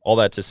all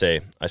that to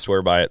say, I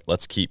swear by it.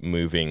 Let's keep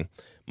moving.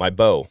 My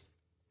bow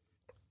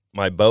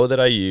that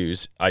I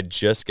use, I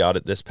just got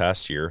it this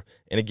past year.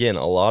 And again,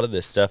 a lot of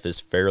this stuff is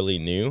fairly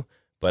new,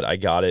 but I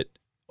got it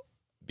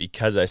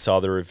because I saw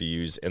the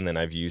reviews and then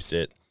I've used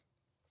it,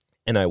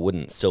 and I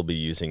wouldn't still be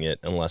using it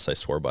unless I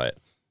swore by it.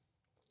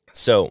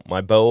 So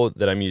my bow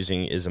that I'm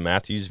using is a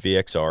Mathews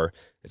VXR.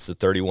 It's the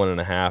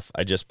 31.5.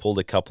 I just pulled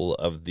a couple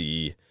of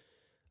the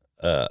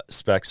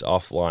specs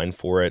offline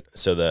for it.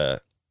 So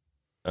the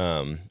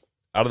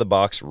out of the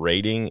box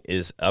rating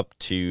is up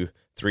to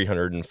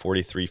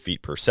 343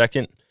 feet per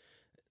second.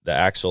 The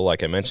axle,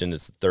 like I mentioned,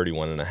 is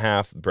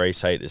 31.5.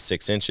 Brace height is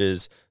 6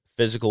 inches.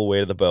 Physical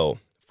weight of the bow,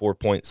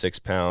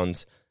 4.6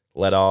 pounds.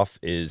 Let off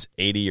is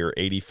 80 or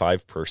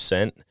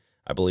 85%.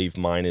 I believe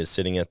mine is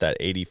sitting at that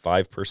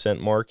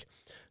 85% mark.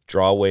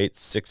 Draw weight,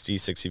 60,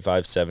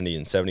 65, 70,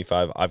 and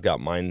 75. I've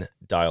got mine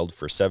dialed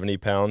for 70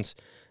 pounds.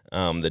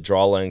 The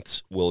draw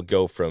lengths will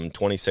go from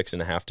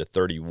 26.5 to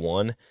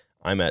 31.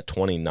 I'm at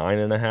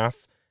 29.5.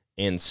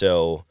 And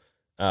so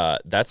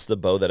that's the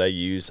bow that I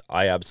use.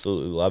 I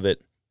absolutely love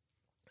it.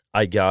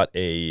 I got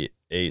a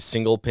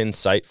single pin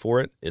sight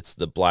for it. It's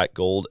the Black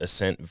Gold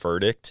Ascent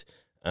Verdict.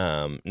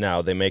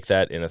 Now they make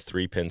that in a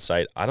 3-pin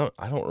sight. I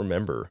don't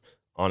remember,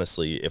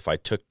 honestly, if I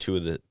took 2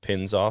 of the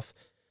pins off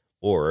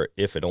or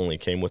if it only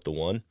came with the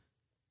 1.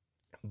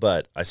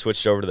 But I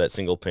switched over to that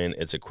single pin.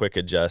 It's a quick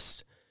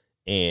adjust,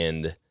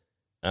 and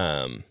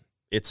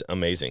it's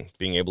amazing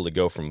being able to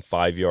go from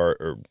 5 yard,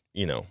 or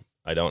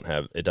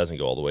it doesn't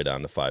go all the way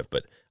down to 5,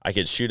 but I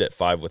could shoot at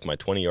 5 with my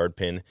 20-yard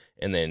pin,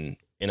 and then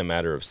in a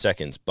matter of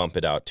seconds bump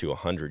it out to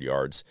 100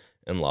 yards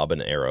and lob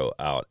an arrow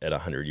out at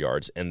 100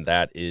 yards, and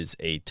that is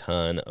a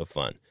ton of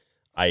fun.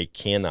 I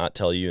cannot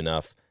tell you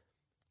enough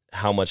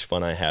how much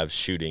fun I have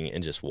shooting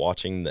and just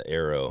watching the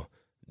arrow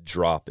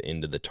drop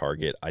into the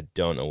target. I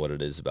don't know what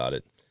it is about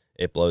it.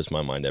 It blows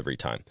my mind every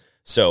time.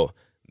 So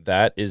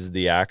that is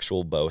the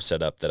actual bow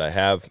setup that I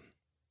have.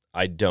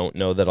 I don't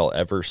know that I'll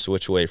ever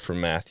switch away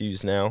from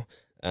Mathews now.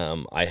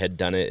 I had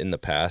done it in the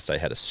past. I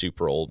had a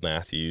super old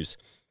Mathews.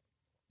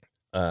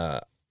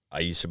 I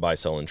used to buy,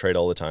 sell, and trade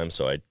all the time,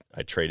 so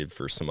I traded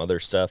for some other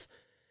stuff.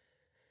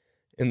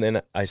 And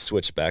then I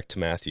switched back to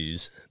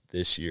Mathews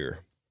this year.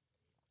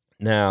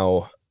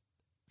 Now,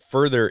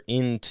 further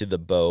into the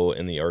bow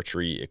and the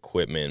archery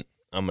equipment,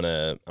 I'm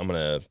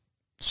gonna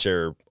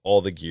share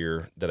all the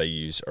gear that I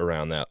use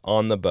around that.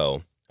 On the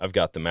bow, I've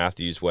got the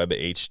Mathews Web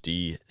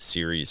HD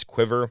series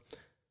quiver.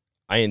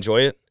 I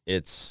enjoy it.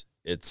 It's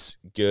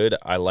good.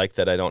 I like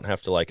that I don't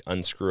have to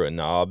unscrew a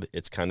knob.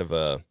 It's kind of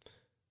a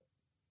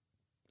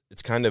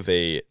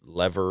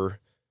lever,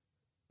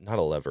 not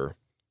a lever,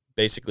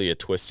 basically a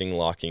twisting,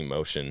 locking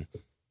motion.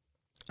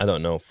 I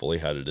don't know fully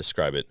how to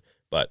describe it,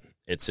 but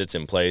it sits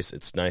in place.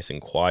 It's nice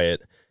and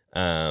quiet.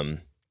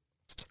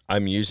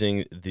 I'm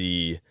using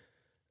the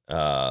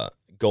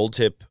Gold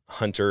Tip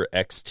Hunter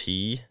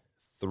XT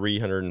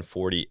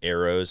 340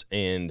 arrows,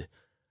 and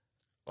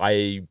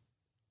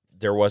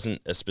there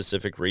wasn't a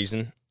specific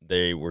reason.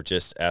 They were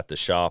just at the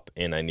shop,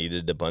 and I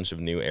needed a bunch of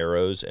new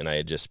arrows, and I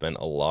had just spent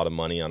a lot of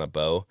money on a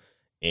bow,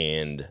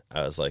 and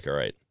I was like, all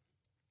right,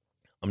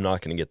 I'm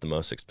not going to get the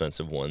most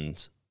expensive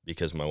ones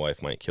because my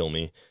wife might kill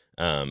me.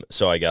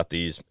 So I got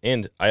these,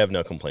 and I have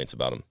no complaints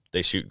about them.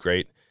 They shoot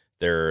great.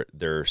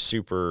 They're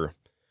super.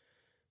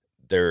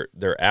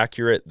 They're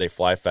accurate. They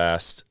fly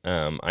fast.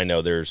 I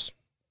know there's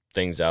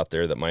things out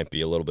there that might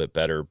be a little bit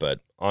better, but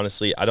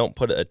honestly, I don't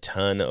put a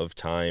ton of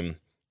time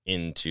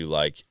into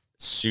like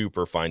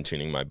super fine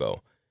tuning my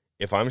bow.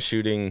 If I'm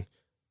shooting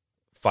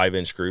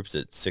 5-inch groups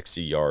at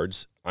 60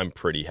 yards, I'm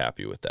pretty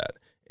happy with that.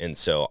 And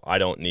so I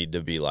don't need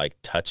to be like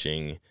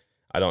touching.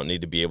 I don't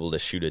need to be able to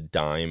shoot a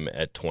dime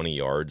at 20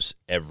 yards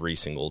every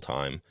single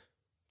time.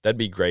 That'd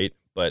be great,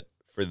 but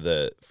for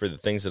the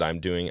things that I'm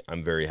doing,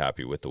 I'm very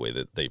happy with the way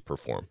that they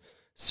perform.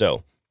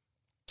 So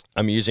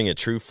I'm using a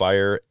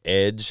TrueFire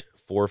Edge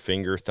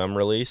 4-finger thumb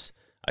release.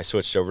 I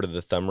switched over to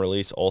the thumb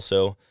release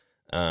also.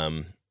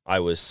 I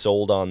was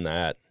sold on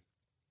that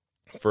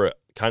for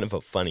kind of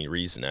a funny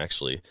reason,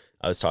 actually.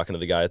 I was talking to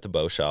the guy at the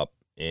bow shop,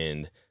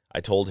 and I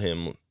told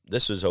him,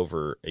 this was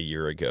over a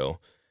year ago,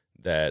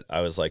 that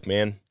I was like,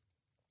 man,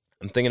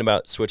 I'm thinking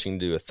about switching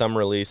to a thumb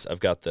release. I've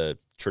got the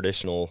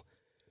traditional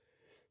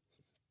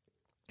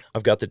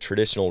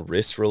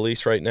wrist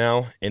release right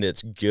now, and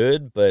it's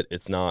good, but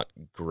it's not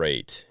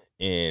great.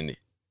 And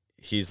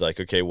he's like,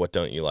 okay, what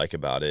don't you like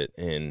about it?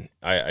 And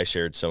I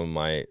shared some of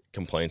my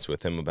complaints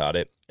with him about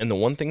it. And the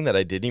one thing that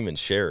I didn't even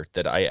share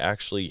that I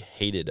actually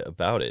hated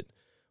about it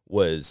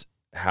was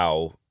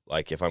how,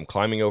 like, if I'm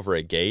climbing over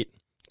a gate,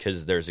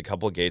 because there's a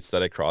couple of gates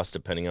that I cross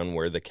depending on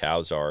where the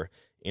cows are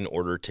in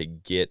order to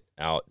get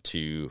out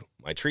to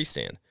my tree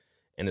stand.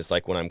 And it's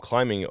like when I'm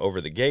climbing over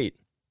the gate,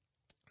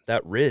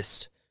 that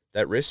wrist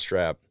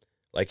strap,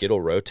 like, it'll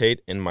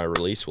rotate and my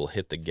release will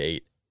hit the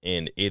gate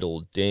and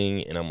it'll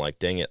ding, and I'm like,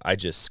 dang it, I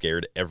just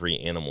scared every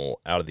animal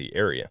out of the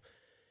area.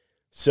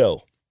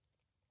 So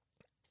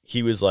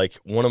he was like,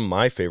 one of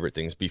my favorite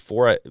things,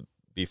 before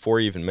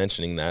even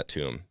mentioning that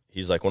to him,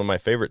 he's like, one of my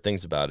favorite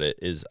things about it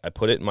is I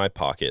put it in my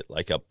pocket,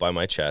 like up by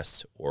my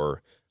chest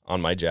or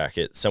on my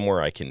jacket,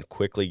 somewhere I can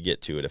quickly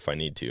get to it if I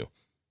need to.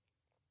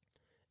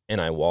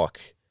 And I walk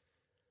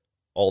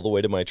all the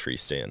way to my tree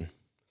stand,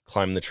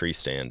 climb the tree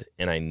stand,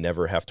 and I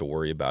never have to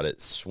worry about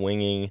it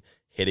swinging,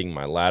 hitting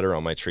my ladder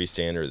on my tree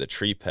stand or the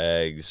tree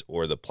pegs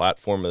or the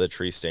platform of the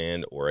tree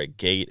stand or a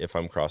gate if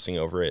I'm crossing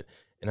over it.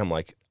 And I'm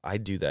like, I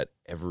do that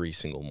every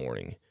single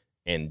morning.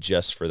 And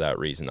just for that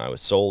reason, I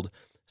was sold,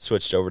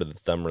 switched over to the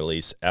thumb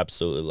release,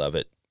 absolutely love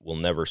it. Will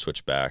never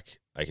switch back.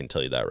 I can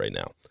tell you that right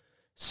now.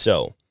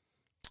 So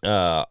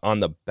on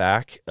the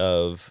back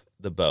of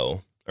the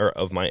bow, or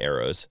of my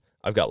arrows,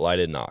 I've got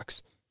lighted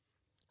nocks.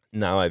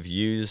 Now I've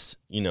used,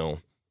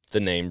 the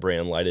name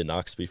brand lighted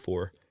nocks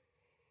before.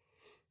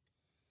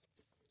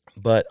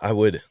 But I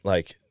would,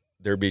 like,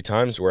 there'd be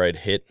times where I'd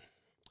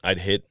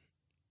hit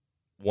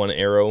one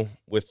arrow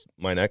with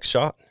my next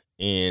shot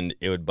and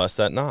it would bust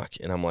that nock.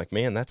 And I'm like,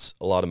 man, that's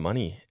a lot of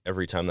money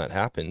every time that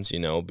happens,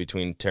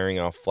 between tearing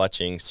off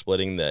fletching,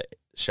 splitting the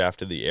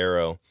shaft of the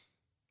arrow,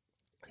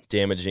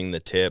 damaging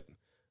the tip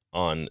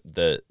on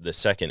the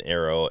second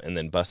arrow, and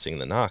then busting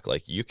the nock.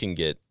 Like, you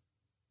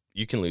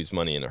can lose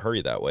money in a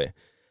hurry that way.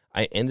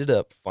 I ended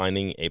up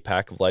finding a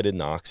pack of lighted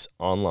nocks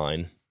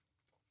online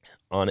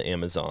on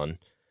Amazon,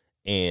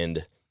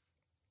 and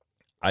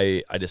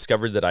I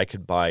discovered that I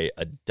could buy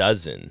a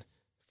dozen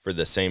for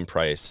the same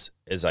price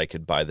as I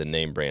could buy the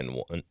name brand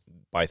one,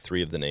 buy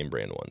 3 of the name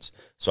brand ones.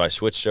 So I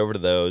switched over to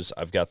those.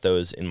 I've got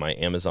those in my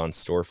Amazon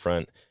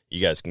storefront.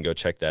 You guys can go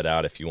check that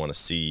out if you want to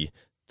see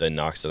the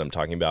nocks that I'm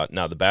talking about.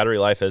 Now, the battery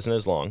life isn't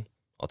as long.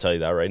 I'll tell you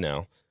that right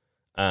now.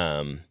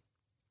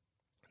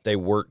 They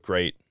work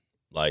great.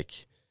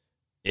 Like,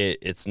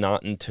 it's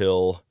not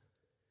until,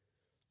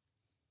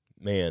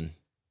 man,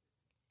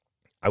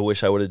 I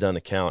wish I would have done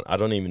a count. I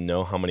don't even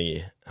know how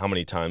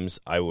many times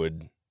I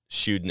would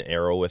shoot an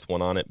arrow with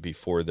one on it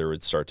before there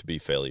would start to be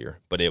failure,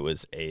 but it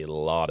was a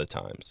lot of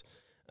times.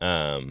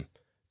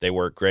 They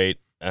work great.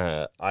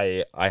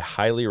 I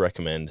highly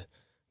recommend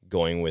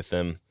going with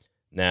them.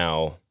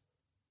 Now,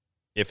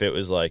 if it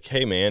was like,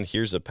 hey man,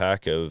 here's a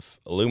pack of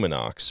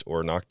Illuminox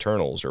or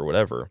Nocturnals or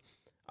whatever,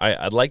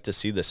 I'd like to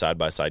see the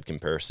side-by-side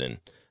comparison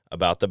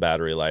about the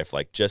battery life,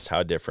 like just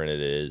how different it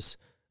is,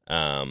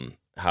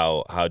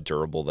 how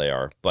durable they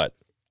are. But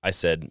I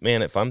said,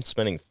 man, if I'm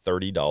spending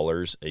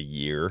 $30 a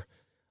year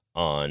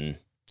on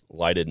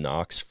lighted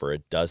nocks for a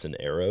dozen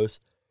arrows,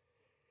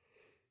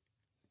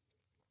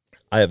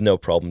 I have no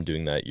problem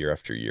doing that year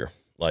after year.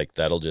 Like,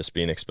 that'll just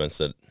be an expense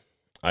that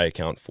I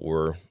account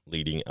for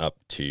leading up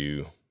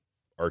to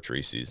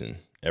archery season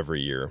every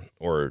year,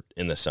 or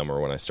in the summer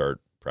when I start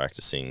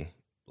practicing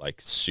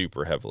like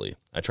super heavily.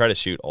 I try to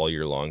shoot all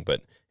year long,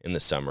 but in the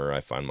summer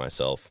I find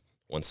myself,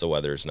 once the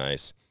weather's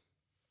nice,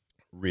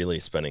 really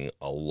spending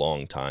a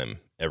long time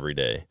every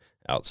day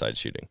outside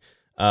shooting.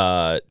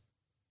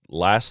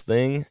 Last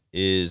thing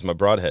is my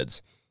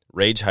broadheads.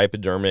 Rage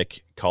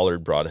Hypodermic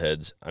collared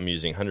broadheads. I'm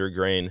using 100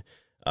 grain.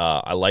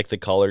 I like the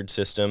collared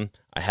system.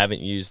 I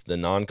haven't used the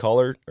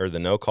non-collar or the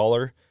no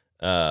collar.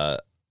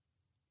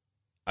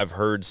 I've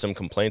heard some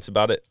complaints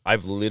about it.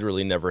 I've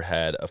literally never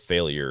had a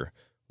failure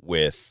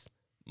with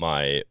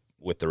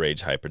the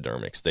Rage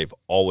Hypodermics. They've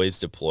always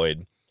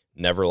deployed,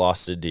 never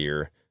lost a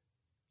deer.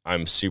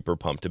 I'm super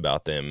pumped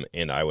about them,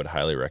 and I would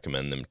highly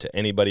recommend them to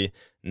anybody.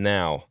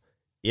 Now,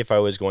 if I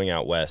was going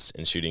out west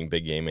and shooting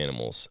big game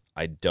animals,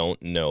 I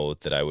don't know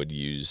that I would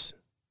use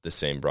the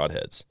same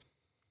broadheads.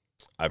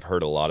 I've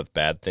heard a lot of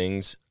bad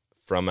things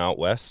from out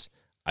west.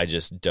 I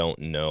just don't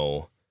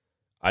know.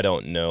 I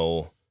don't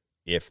know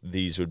if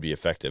these would be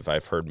effective.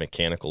 I've heard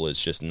mechanical is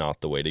just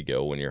not the way to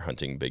go when you're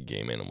hunting big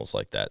game animals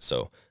like that.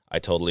 So I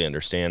totally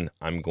understand.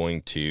 I'm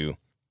going to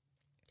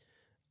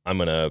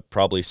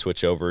probably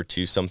switch over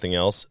to something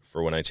else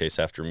for when I chase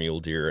after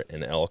mule deer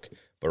and elk.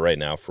 But right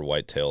now for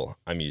whitetail,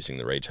 I'm using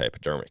the Rage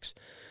Hypodermics.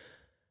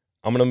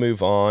 I'm going to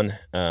move on.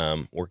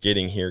 We're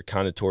getting here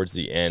kind of towards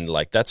the end.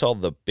 Like, that's all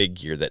the big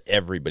gear that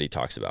everybody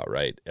talks about,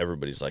 right?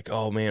 Everybody's like,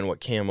 oh man,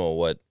 what camo,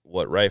 what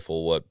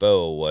rifle, what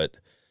bow, what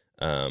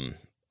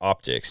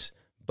optics.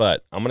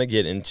 But I'm going to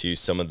get into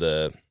some of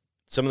the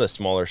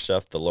smaller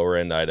stuff, the lower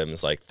end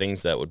items, like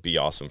things that would be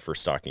awesome for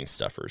stocking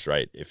stuffers,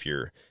 right? If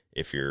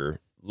you're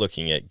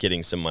looking at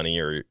getting some money,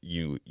 or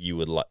you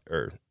would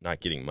or not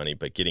getting money,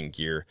 but getting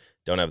gear,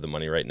 don't have the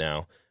money right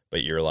now,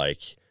 but you're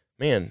like,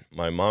 man,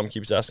 my mom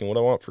keeps asking what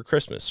I want for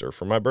Christmas or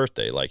for my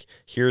birthday. Like,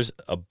 here's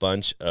a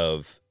bunch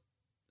of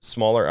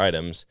smaller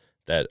items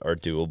that are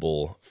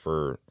doable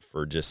for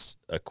just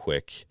a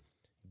quick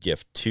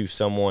gift to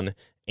someone.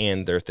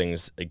 And they're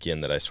things,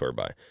 again, that I swear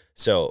by.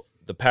 So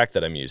the pack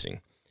that I'm using,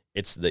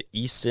 it's the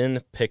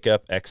Easton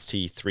Pickup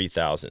XT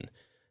 3000.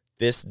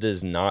 This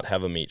does not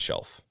have a meat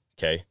shelf,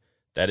 okay?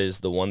 That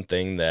is the one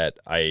thing that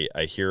I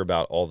hear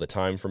about all the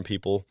time from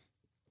people.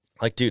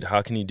 Like, dude,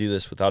 how can you do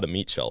this without a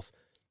meat shelf?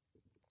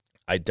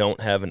 I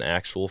don't have an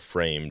actual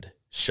framed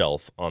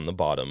shelf on the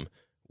bottom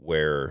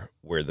where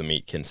the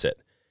meat can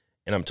sit.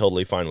 And I'm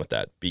totally fine with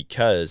that,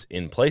 because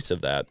in place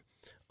of that,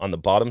 on the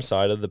bottom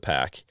side of the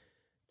pack,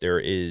 there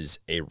is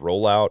a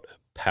rollout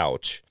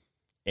pouch,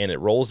 and it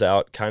rolls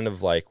out kind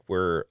of like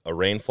where a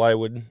rainfly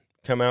would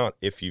come out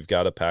if you've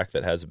got a pack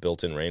that has a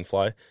built-in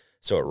rainfly.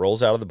 So it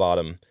rolls out of the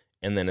bottom,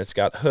 and then it's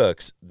got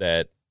hooks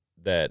that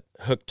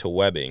hook to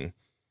webbing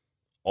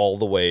all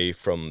the way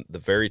from the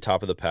very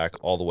top of the pack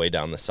all the way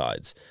down the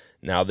sides.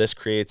 Now this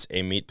creates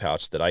a meat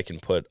pouch that I can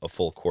put a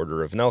full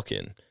quarter of an elk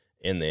in.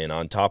 And then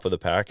on top of the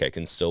pack, I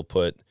can still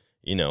put,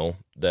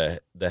 the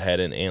head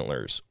and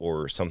antlers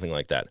or something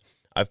like that.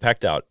 I've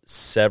packed out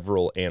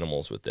several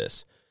animals with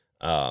this.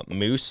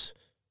 Moose,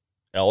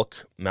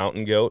 elk,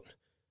 mountain goat,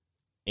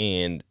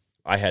 and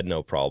I had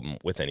no problem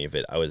with any of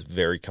it. I was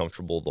very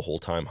comfortable the whole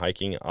time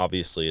hiking.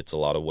 Obviously, it's a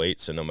lot of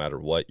weight, so no matter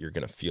what, you're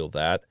going to feel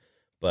that.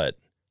 But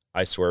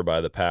I swear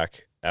by the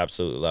pack.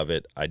 Absolutely love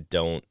it. I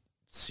don't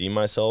see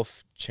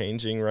myself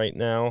changing right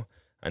now.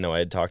 I know I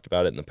had talked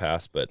about it in the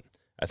past, but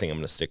I think I'm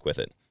going to stick with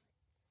it.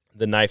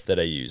 The knife that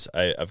I use,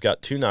 I've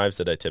got two knives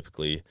that I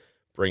typically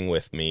bring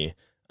with me.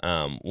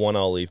 One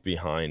I'll leave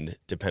behind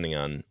depending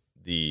on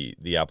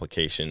the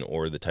application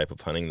or the type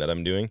of hunting that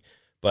I'm doing.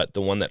 But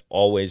the one that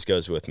always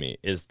goes with me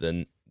is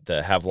the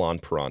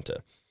Havalon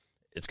Piranta.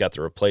 It's got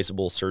the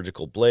replaceable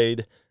surgical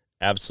blade.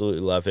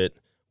 Absolutely love it.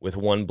 With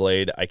one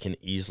blade, I can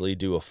easily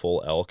do a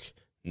full elk,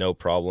 no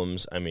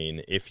problems. I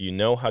mean, if you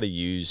know how to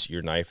use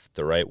your knife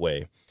the right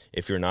way,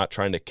 if you're not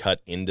trying to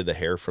cut into the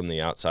hair from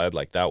the outside,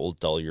 like that will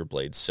dull your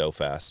blade so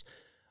fast.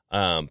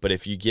 But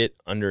if you get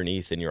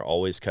underneath and you're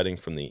always cutting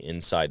from the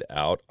inside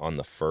out on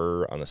the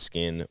fur, on the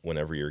skin,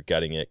 whenever you're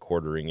gutting it,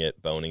 quartering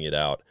it, boning it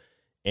out,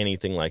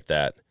 anything like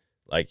that,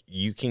 like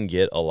you can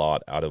get a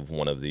lot out of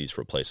one of these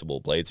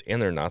replaceable blades,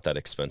 and they're not that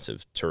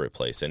expensive to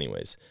replace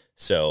anyways.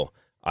 So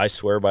I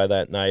swear by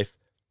that knife.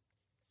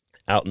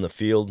 Out in the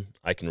field,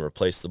 I can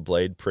replace the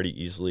blade pretty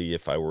easily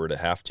if I were to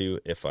have to,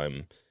 if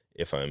I'm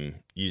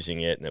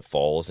using it and it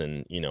falls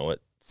and,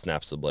 it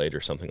snaps the blade or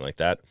something like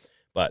that.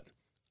 But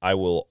I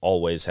will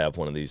always have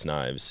one of these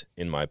knives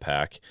in my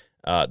pack.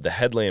 The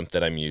headlamp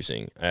that I'm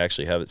using, I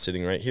actually have it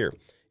sitting right here.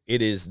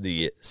 It is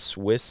the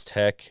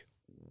Swisstech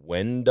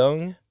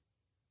Wendung.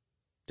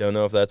 Don't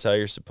know if that's how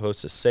you're supposed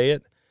to say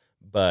it,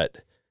 but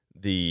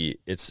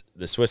it's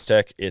the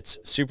Swisstech. It's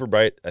super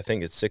bright. I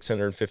think it's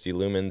 650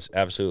 lumens.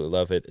 Absolutely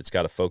love it. It's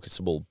got a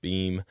focusable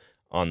beam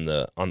on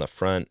the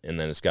front, and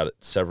then it's got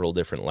several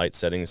different light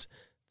settings.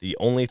 The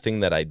only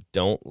thing that I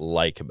don't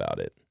like about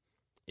it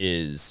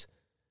is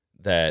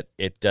that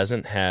it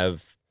doesn't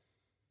have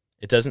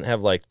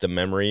like the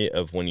memory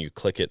of when you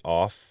click it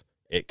off,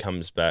 it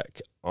comes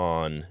back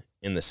on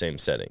in the same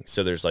setting.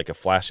 So there's like a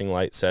flashing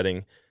light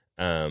setting.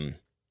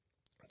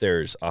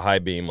 There's a high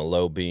beam, a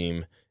low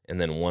beam, and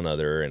then one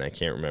other, and I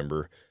can't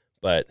remember,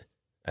 but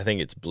I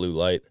think it's blue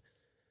light.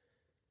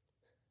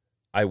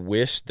 I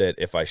wish that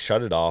if I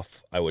shut it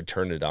off, I would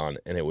turn it on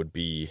and it would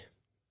be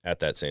at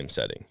that same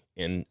setting.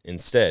 and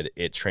instead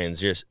it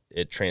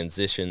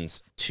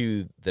transitions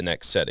to the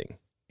next setting,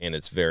 and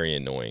it's very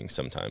annoying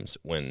sometimes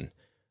when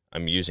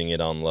I'm using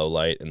it on low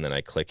light and then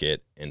I click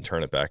it and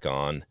turn it back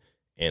on,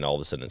 and all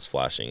of a sudden it's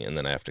flashing, and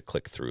then I have to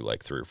click through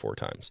like 3 or 4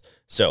 times.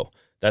 So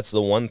that's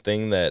the one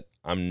thing that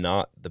I'm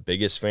not the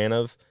biggest fan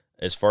of.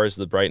 As far as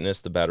the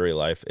brightness, the battery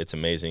life, it's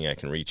amazing. I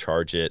can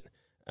recharge it.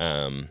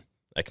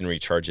 I can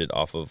recharge it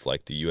off of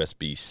like the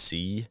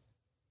USB-C,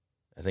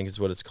 I think is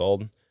what it's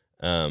called,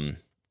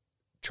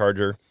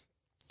 charger.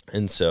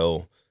 And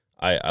so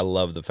I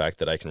love the fact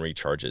that I can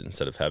recharge it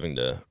instead of having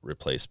to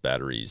replace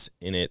batteries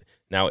in it.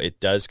 Now, it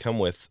does come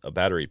with a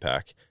battery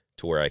pack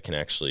to where I can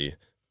actually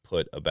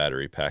put a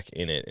battery pack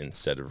in it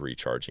instead of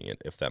recharging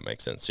it, if that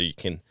makes sense. So you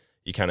kind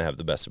of have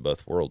the best of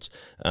both worlds.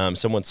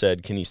 Someone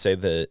said, can you say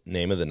the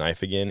name of the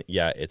knife again?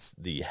 Yeah, it's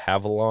the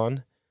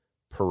Havalon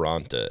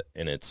Piranta,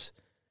 and it's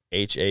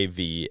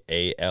Havalon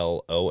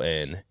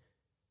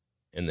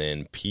and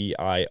then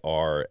Piranta.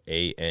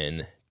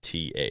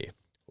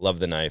 Love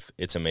the knife.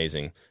 It's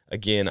amazing.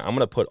 Again, I'm going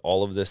to put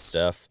all of this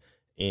stuff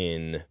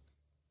in.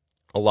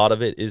 A lot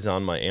of it is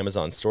on my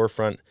Amazon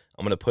storefront.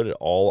 I'm going to put it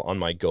all on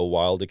my Go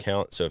Wild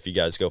account. So if you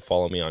guys go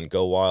follow me on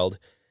Go Wild,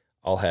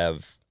 I'll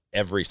have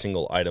every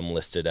single item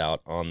listed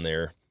out on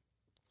there.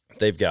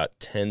 They've got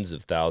tens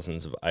of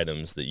thousands of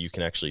items that you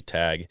can actually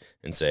tag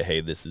and say, hey,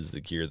 this is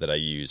the gear that I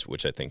use,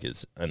 which I think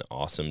is an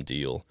awesome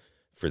deal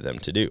for them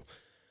to do.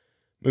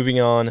 Moving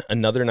on,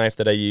 another knife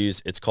that I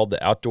use, it's called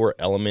the Outdoor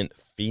Element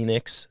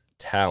Phoenix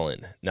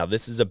Talon. Now,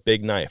 this is a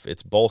big knife.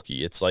 It's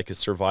bulky. It's like a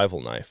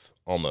survival knife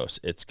almost.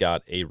 It's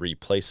got a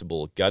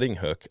replaceable gutting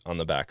hook on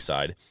the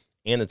backside,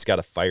 and it's got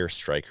a fire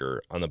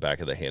striker on the back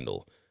of the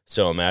handle.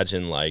 So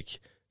imagine like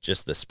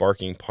just the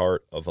sparking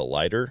part of a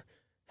lighter,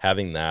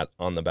 having that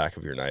on the back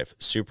of your knife.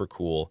 Super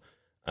cool.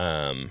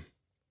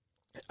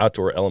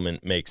 Outdoor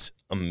Element makes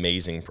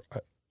amazing,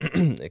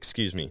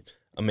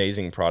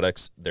 amazing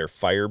products. Their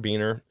fire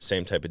beaner,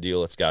 same type of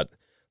deal. It's got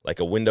like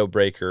a window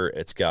breaker.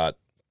 It's got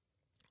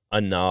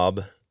a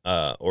knob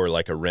or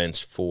like a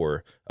wrench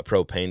for a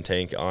propane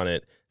tank on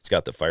it. It's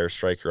got the fire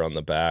striker on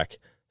the back.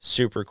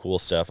 Super cool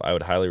stuff. I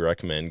would highly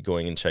recommend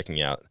going and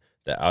checking out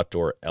the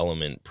Outdoor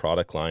Element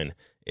product line.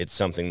 It's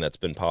something that's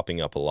been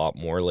popping up a lot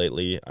more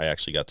lately. I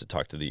actually got to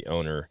talk to the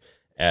owner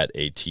at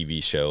a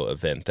TV show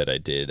event that I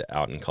did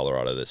out in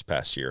Colorado this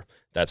past year.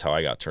 That's how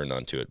I got turned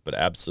on to it, but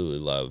absolutely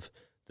love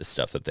the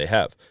stuff that they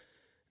have.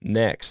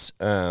 Next,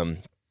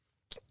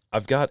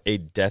 I've got a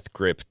Death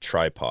Grip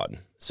tripod.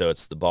 So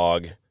it's the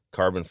Bog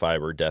carbon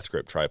fiber Death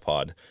Grip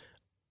tripod.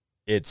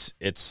 It's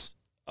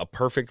a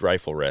perfect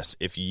rifle rest.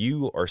 If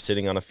you are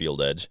sitting on a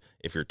field edge,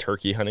 if you're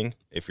turkey hunting,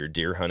 if you're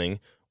deer hunting,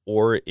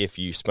 or if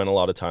you spend a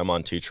lot of time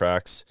on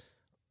 2-tracks,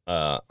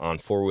 on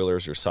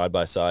 4-wheelers or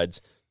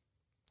side-by-sides,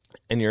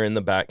 and you're in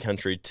the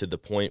backcountry to the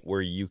point where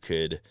you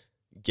could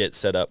get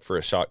set up for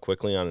a shot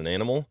quickly on an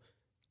animal,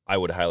 I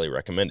would highly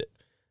recommend it.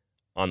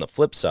 On the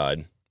flip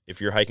side,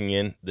 if you're hiking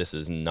in, this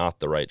is not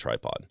the right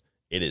tripod.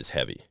 It is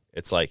heavy.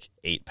 It's like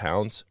 8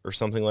 pounds or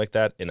something like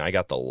that, and I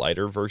got the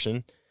lighter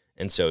version.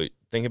 And so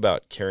think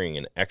about carrying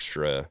an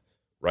extra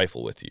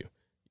rifle with you.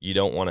 You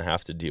don't want to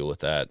have to deal with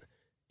that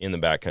in the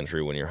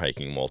backcountry when you're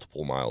hiking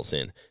multiple miles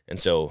in. And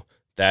so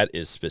that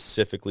is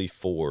specifically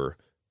for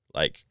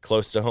like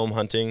close to home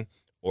hunting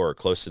or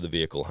close to the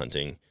vehicle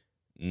hunting,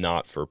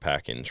 not for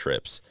pack-in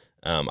trips.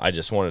 I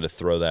just wanted to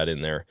throw that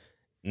in there.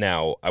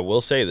 Now, I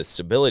will say the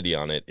stability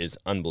on it is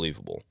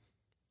unbelievable.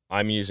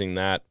 I'm using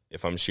that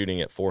if I'm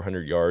shooting at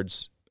 400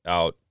 yards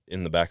out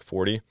in the back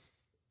 40,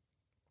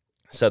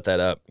 set that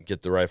up,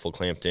 get the rifle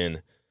clamped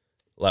in,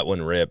 let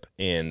one rip,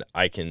 and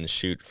I can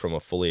shoot from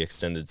a fully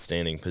extended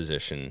standing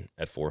position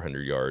at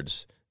 400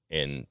 yards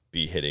and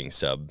be hitting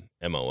sub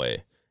MOA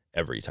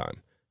every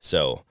time.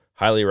 So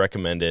highly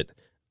recommend it,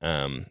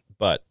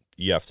 but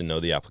you have to know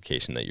the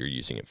application that you're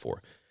using it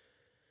for.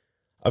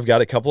 I've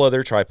got a couple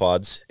other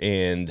tripods,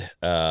 and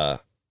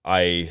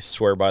I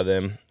swear by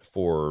them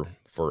for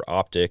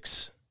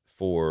optics,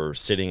 for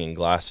sitting and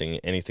glassing,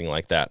 anything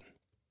like that.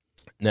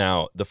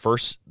 Now, the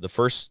first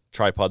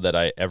tripod that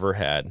I ever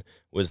had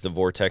was the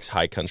Vortex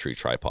High Country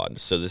tripod.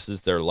 So this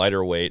is their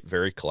lighter weight,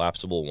 very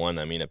collapsible one.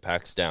 I mean, it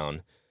packs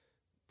down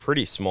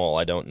pretty small.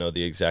 I don't know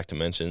the exact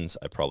dimensions.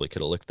 I probably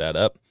could have looked that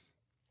up.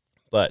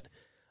 But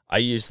I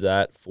used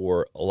that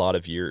for a lot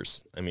of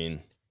years. I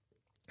mean,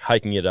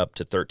 hiking it up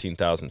to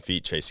 13,000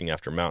 feet, chasing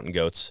after mountain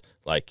goats,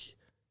 like,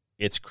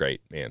 it's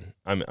great, man.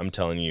 I'm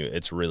telling you,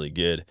 it's really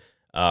good.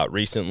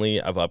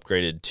 Recently, I've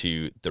upgraded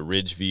to the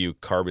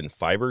Ridgeview carbon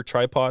fiber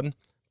tripod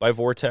by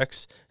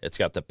Vortex. It's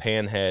got the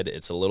pan head.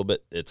 It's a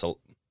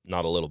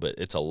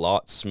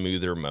lot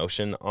smoother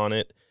motion on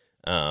it.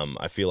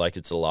 I feel like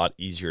it's a lot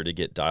easier to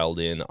get dialed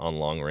in on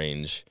long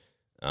range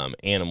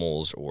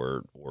animals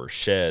or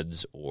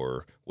sheds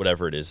or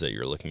whatever it is that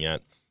you're looking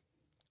at.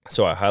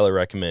 So I highly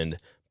recommend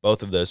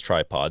both of those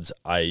tripods.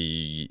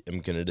 I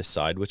am going to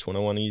decide which one I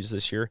want to use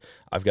this year.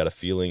 I've got a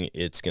feeling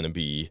it's going to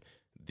be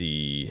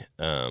the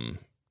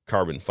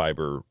carbon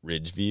fiber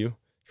Ridgeview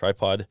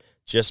tripod,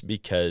 just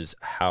because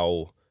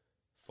how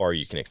far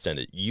you can extend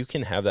it. You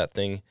can have that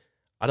thing,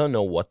 I don't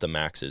know what the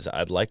max is.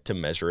 I'd like to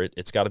measure it.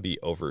 It's got to be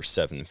over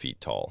 7 feet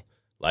tall.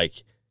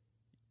 Like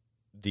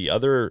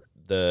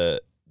the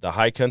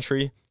high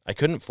country, I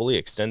couldn't fully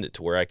extend it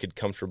to where I could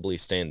comfortably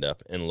stand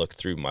up and look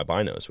through my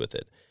binos with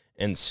it.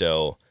 And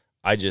so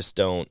I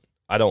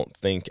don't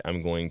think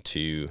I'm going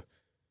to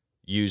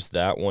use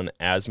that one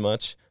as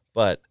much,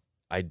 but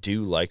I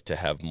do like to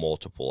have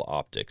multiple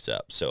optics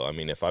up. So, I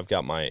mean, if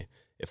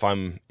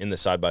I'm in the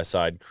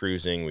side-by-side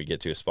cruising, we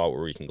get to a spot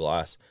where we can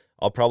glass,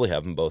 I'll probably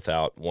have them both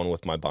out, one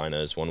with my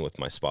binos, one with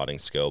my spotting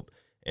scope,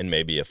 and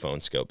maybe a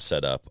phone scope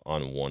set up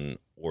on one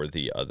or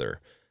the other.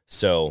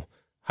 So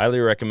highly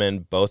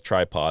recommend both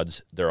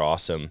tripods. They're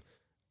awesome.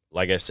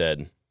 Like I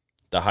said,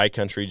 the high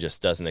country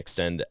just doesn't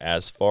extend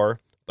as far,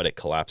 but it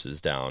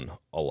collapses down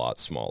a lot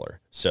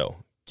smaller.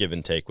 So give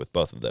and take with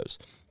both of those.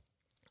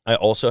 I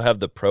also have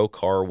the Pro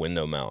Car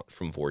window mount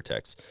from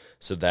Vortex.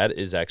 So that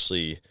is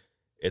actually,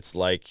 it's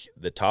like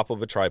the top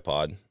of a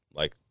tripod,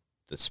 like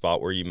the spot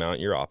where you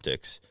mount your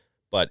optics,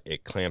 but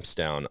it clamps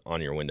down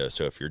on your window.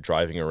 So if you're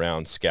driving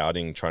around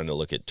scouting, trying to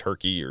look at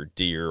turkey or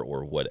deer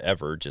or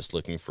whatever, just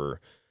looking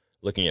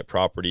at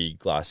property,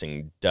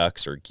 glassing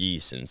ducks or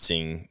geese and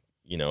seeing,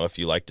 if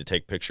you like to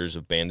take pictures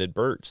of banded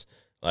birds,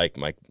 like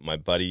my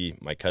buddy,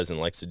 my cousin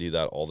likes to do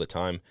that all the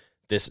time.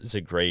 This is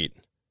a great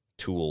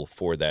tool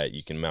for that.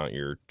 You can mount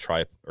your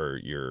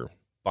your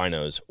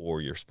binos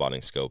or your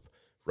spotting scope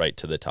right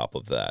to the top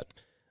of that.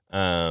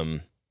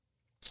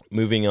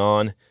 Moving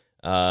on,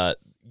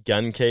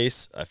 gun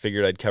case. I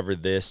figured I'd cover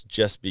this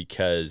just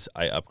because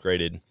I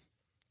upgraded.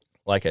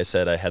 Like I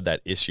said, I had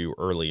that issue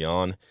early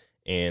on,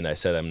 and I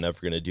said I'm never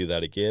going to do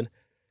that again.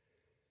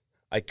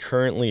 I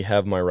currently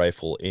have my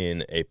rifle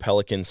in a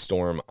Pelican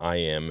Storm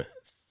IM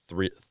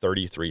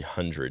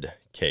 3300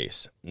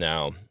 case.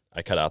 Now,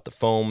 I cut out the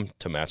foam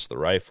to match the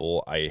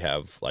rifle. I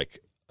have like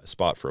a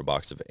spot for a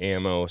box of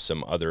ammo,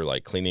 some other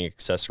like cleaning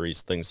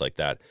accessories, things like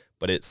that,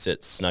 but it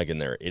sits snug in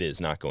there. It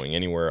is not going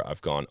anywhere.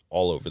 I've gone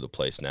all over the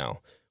place now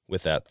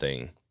with that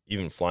thing,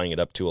 even flying it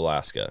up to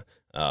Alaska,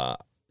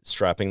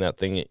 strapping that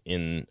thing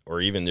in,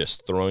 or even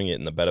just throwing it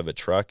in the bed of a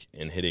truck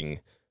and hitting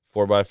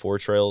 4x4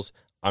 trails.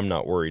 I'm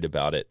not worried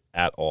about it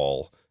at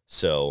all.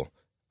 So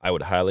I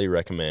would highly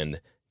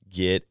recommend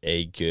get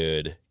a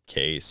good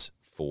case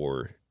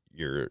for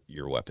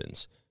your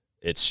weapons.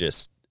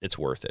 It's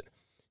worth it.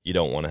 You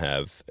don't want to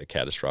have a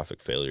catastrophic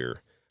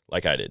failure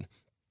like I did.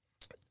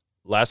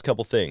 Last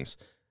couple things.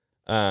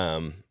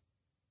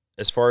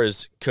 As far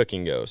as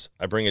cooking goes,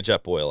 I bring a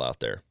Jetboil out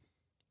there.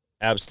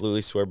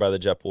 Absolutely swear by the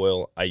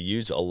Jetboil. I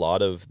use a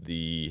lot of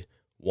the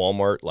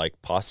Walmart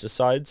like pasta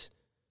sides.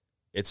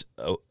 It's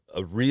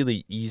a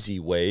really easy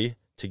way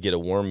to get a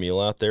warm meal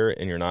out there,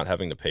 and you're not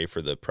having to pay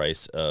for the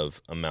price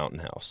of a Mountain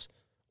House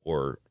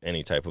or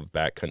any type of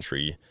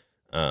backcountry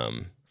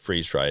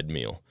freeze-dried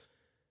meal.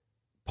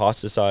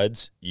 Pasta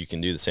sides, you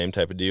can do the same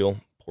type of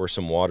deal. Pour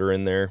some water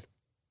in there.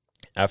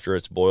 After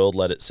it's boiled,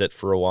 let it sit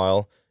for a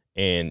while,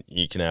 and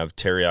you can have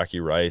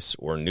teriyaki rice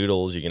or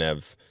noodles. You can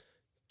have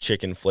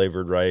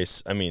chicken-flavored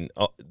rice. I mean,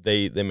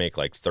 they make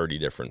like 30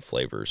 different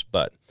flavors,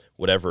 but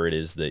whatever it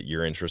is that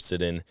you're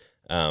interested in.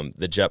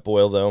 The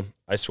Jetboil, though,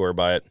 I swear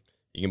by it.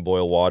 You can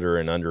boil water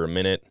in under a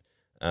minute.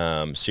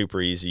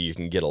 Super easy. You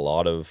can get a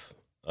lot of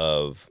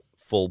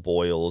full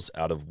boils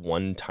out of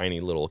one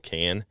tiny little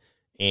can,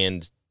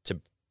 and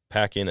to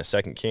pack in a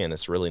second can,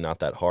 it's really not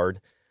that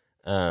hard.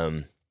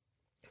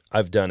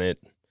 I've done it.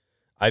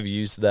 I've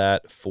used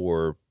that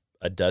for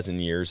a dozen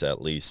years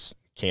at least,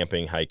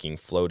 camping, hiking,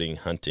 floating,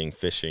 hunting,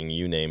 fishing,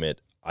 you name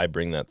it. I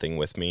bring that thing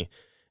with me.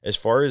 As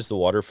far as the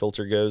water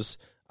filter goes,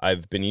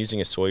 I've been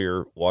using a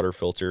Sawyer water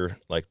filter,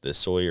 like the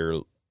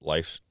Sawyer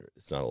Life.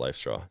 It's not a Life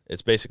straw.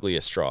 It's basically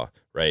a straw,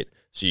 right?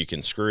 So you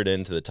can screw it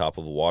into the top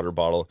of a water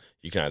bottle.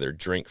 You can either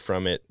drink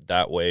from it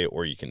that way,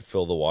 or you can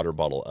fill the water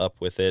bottle up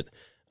with it.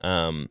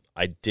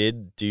 I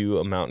did do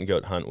a mountain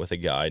goat hunt with a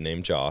guy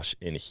named Josh,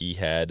 and he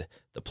had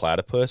the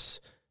platypus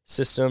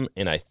system,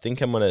 and I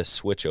think I'm going to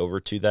switch over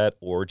to that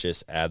or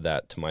just add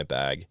that to my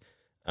bag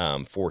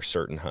for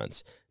certain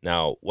hunts.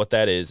 Now, what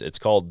that is, it's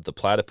called the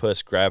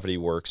Platypus Gravity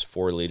Works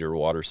 4-liter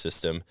water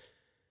system.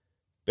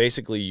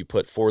 Basically, you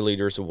put 4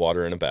 liters of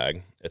water in a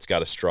bag. It's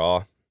got a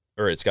straw,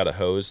 or it's got a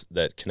hose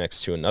that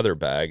connects to another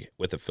bag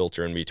with a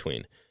filter in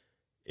between.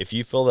 If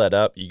you fill that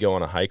up, you go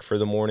on a hike for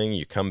the morning,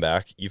 you come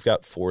back, you've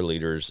got 4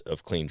 liters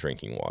of clean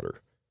drinking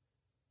water.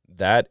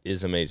 That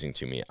is amazing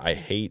to me. I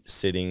hate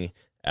sitting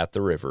at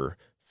the river,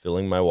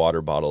 filling my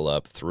water bottle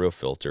up through a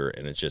filter,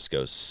 and it just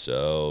goes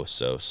so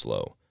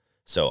slow.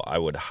 So I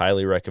would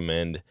highly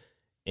recommend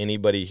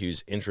anybody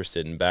who's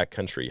interested in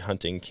backcountry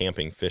hunting,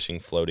 camping, fishing,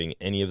 floating,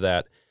 any of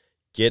that,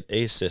 get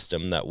a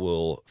system that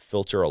will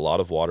filter a lot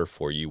of water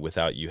for you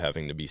without you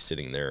having to be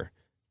sitting there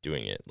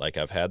doing it. Like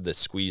I've had the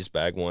squeeze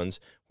bag ones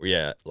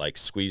where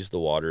squeeze the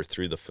water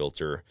through the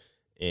filter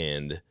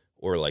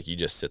or like you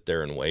just sit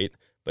there and wait.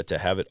 But to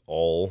have it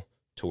all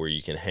to where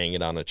you can hang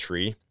it on a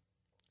tree,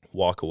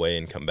 walk away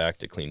and come back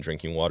to clean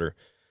drinking water,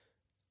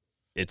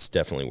 it's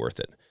definitely worth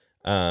it.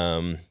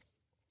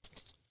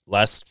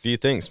 last few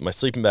things, my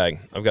sleeping bag.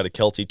 I've got a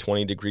Kelty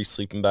 20-degree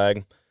sleeping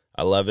bag.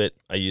 I love it.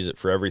 I use it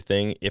for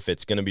everything. If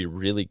it's going to be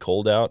really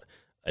cold out,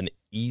 an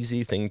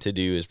easy thing to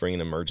do is bring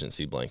an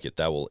emergency blanket.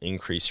 That will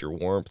increase your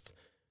warmth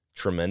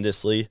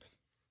tremendously.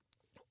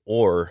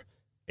 Or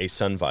a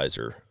sun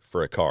visor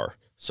for a car.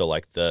 So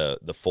like the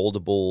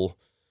foldable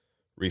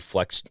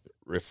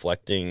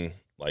reflecting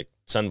like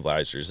sun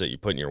visors that you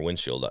put in your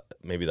windshield.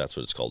 Maybe that's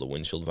what it's called, a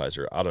windshield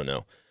visor. I don't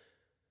know.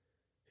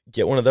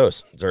 Get one of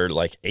those. They're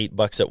like $8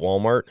 at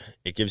Walmart.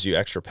 It gives you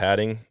extra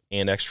padding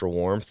and extra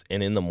warmth.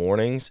 And in the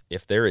mornings,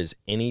 if there is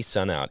any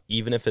sun out,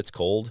 even if it's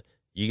cold,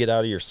 you get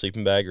out of your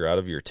sleeping bag or out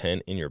of your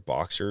tent in your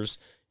boxers,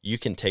 you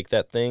can take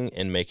that thing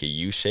and make a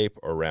U shape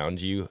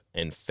around you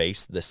and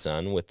face the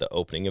sun with the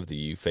opening of the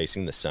U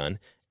facing the sun,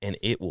 and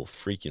it will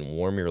freaking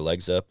warm your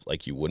legs up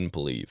like you wouldn't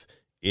believe.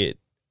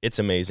 It's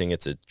amazing.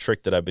 It's a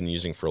trick that I've been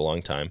using for a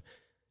long time.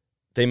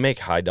 They make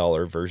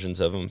high-dollar versions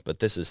of them, but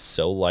this is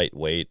so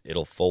lightweight.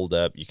 It'll fold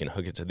up. You can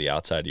hook it to the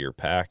outside of your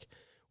pack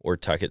or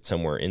tuck it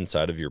somewhere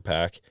inside of your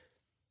pack,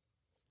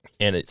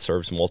 and it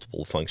serves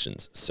multiple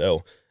functions.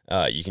 So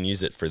you can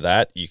use it for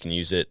that. You can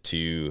use it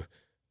to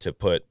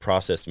put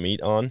processed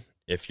meat on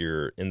if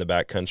you're in the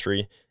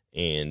backcountry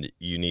and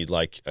you need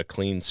like a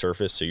clean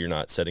surface so you're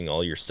not setting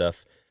all your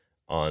stuff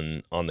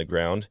on the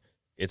ground.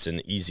 It's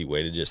an easy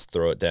way to just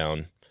throw it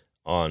down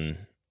on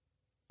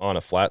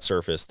a flat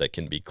surface that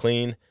can be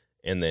clean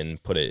and then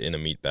put it in a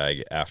meat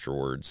bag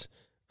afterwards.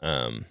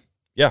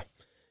 The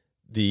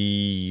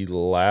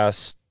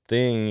last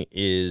thing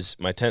is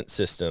my tent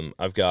system.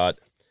 I've got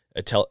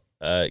a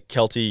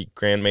Kelty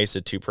Grand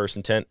Mesa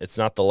 2-person tent. It's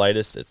not the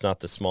lightest. It's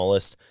not the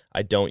smallest.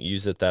 I don't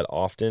use it that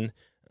often.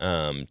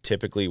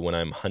 Typically when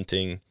I'm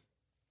hunting,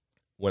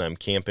 when I'm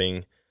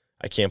camping,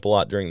 I camp a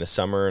lot during the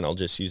summer and I'll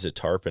just use a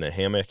tarp and a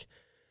hammock.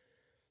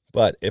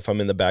 But if I'm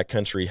in the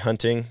backcountry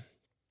hunting,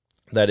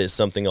 that is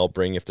something I'll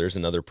bring if there's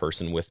another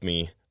person with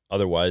me.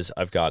 Otherwise,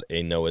 I've got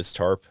a Noah's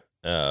tarp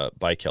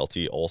by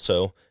Kelty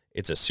also.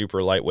 It's a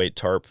super lightweight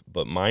tarp,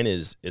 but mine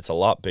it's a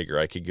lot bigger.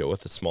 I could go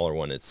with a smaller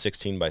one. It's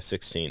 16 by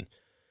 16.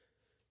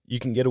 You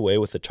can get away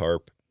with a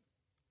tarp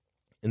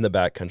in the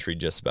backcountry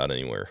just about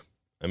anywhere.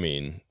 I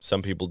mean,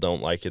 some people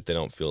don't like it. They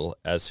don't feel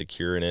as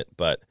secure in it,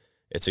 but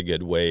it's a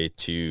good way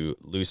to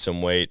lose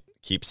some weight,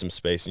 keep some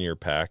space in your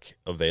pack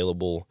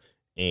available,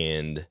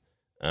 and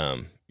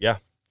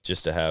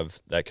just to have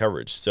that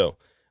coverage. So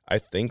I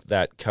think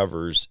that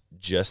covers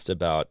just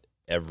about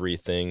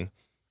everything.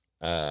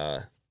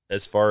 You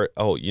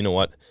know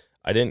what?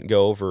 I didn't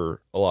go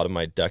over a lot of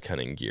my duck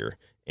hunting gear,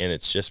 and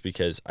it's just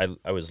because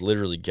I was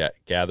literally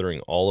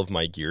gathering all of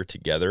my gear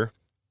together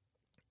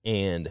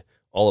and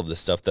all of the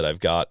stuff that I've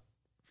got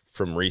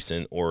from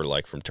recent or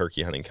like from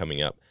turkey hunting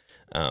coming up.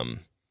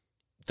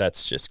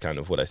 That's just kind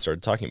of what I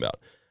started talking about.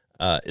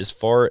 As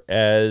far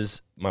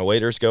as my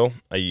waders go,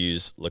 I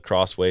use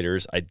lacrosse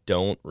waders. I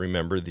don't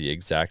remember the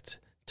exact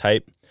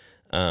type.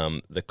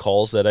 The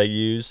calls that I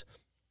use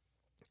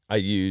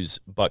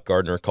Buck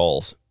Gardner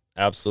calls.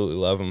 Absolutely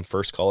love them.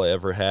 First call I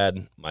ever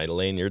had. My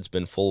lanyard's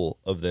been full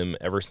of them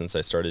ever since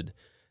I started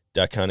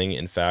duck hunting.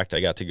 In fact, I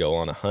got to go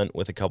on a hunt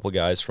with a couple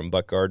guys from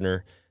Buck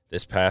Gardner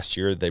this past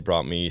year. They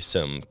brought me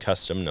some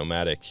custom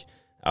nomadic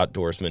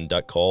outdoorsman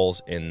duck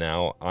calls, and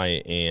now I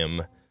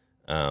am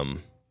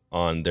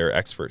on their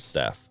expert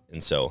staff.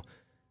 And so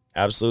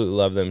absolutely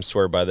love them,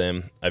 swear by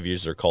them. I've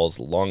used their calls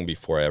long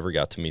before I ever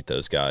got to meet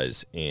those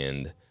guys.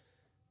 And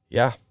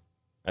yeah,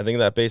 I think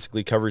that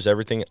basically covers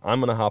everything. I'm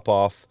going to hop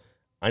off.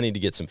 I need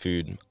to get some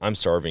food. I'm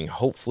starving.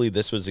 Hopefully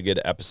this was a good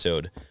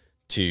episode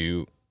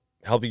to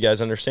help you guys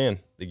understand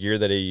the gear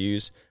that I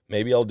use.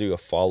 Maybe I'll do a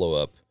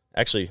follow-up.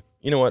 Actually,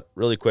 you know what?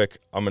 Really quick,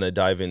 I'm going to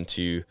dive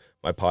into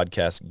my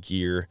podcast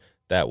gear.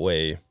 That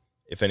way,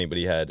 if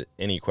anybody had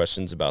any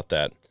questions about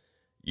that,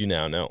 you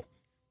now know.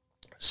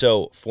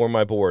 So for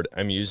my board,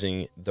 I'm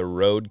using the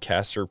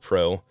Rodecaster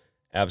Pro.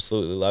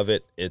 Absolutely love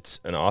it. It's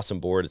an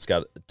awesome board. It's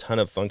got a ton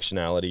of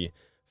functionality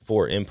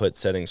for input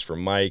settings for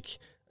mic,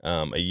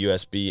 a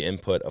USB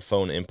input, a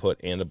phone input,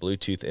 and a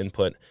Bluetooth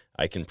input.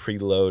 I can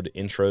preload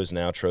intros and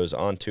outros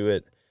onto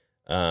it.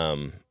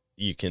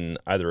 You can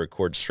either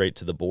record straight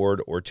to the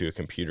board or to a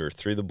computer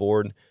through the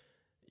board.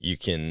 You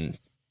can,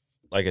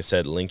 like I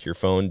said, link your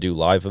phone, do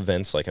live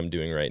events like I'm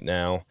doing right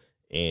now,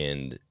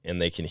 and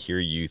they can hear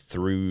you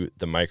through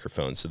the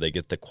microphone, so they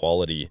get the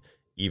quality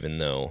even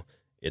though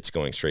it's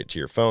going straight to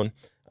your phone.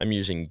 I'm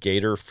using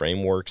Gator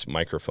Frameworks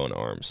microphone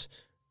arms.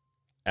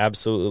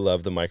 Absolutely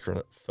love the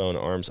microphone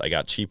arms. I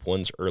got cheap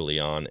ones early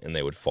on, and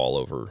they would fall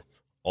over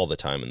all the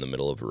time in the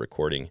middle of a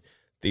recording.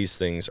 These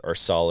things are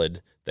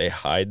solid. They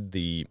hide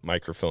the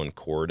microphone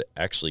cord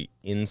actually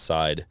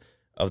inside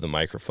of the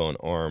microphone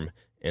arm,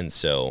 and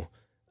so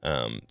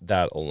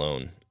that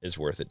alone is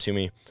worth it to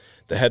me.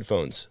 The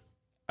headphones,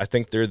 I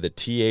think they're the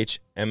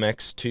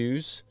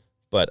TH-MX2s,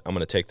 but I'm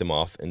going to take them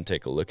off and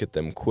take a look at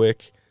them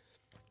quick.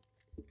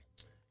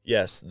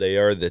 Yes, they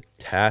are the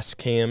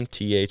Tascam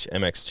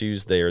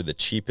TH-MX2s. They are the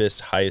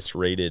cheapest, highest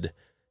rated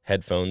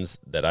headphones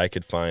that I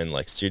could find,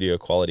 like studio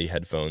quality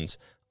headphones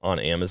on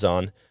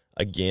Amazon.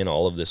 Again,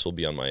 all of this will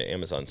be on my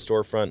Amazon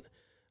storefront.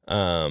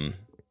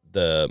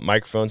 The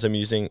microphones I'm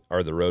using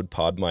are the Rode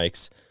Pod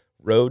mics.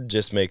 Rode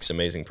just makes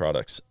amazing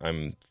products.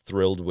 I'm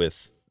thrilled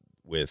with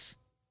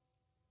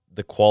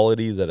the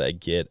quality that I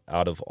get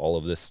out of all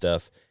of this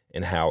stuff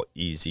and how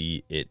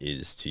easy it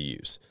is to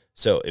use.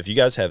 So if you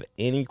guys have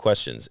any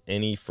questions,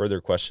 any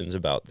further questions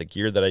about the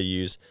gear that I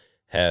use,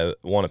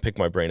 want to pick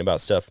my brain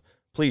about stuff,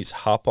 please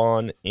hop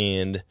on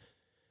and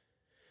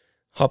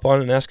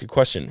ask a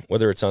question,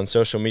 whether it's on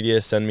social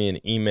media, send me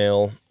an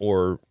email,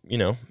 or,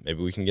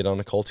 maybe we can get on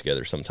a call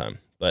together sometime.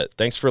 But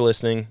thanks for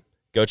listening.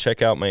 Go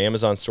check out my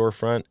Amazon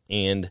storefront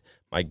and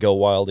my Go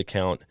Wild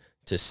account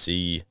to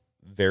see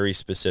very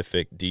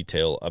specific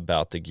detail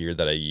about the gear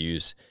that I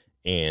use.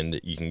 And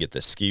you can get the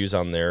SKUs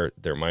on there.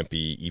 There might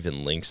be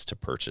even links to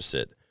purchase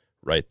it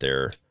right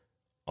there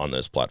on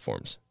those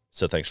platforms.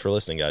 So thanks for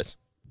listening, guys.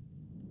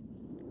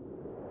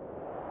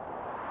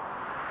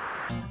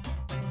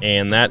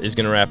 And that is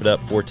going to wrap it up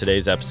for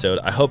today's episode.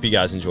 I hope you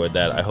guys enjoyed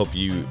that. I hope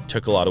you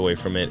took a lot away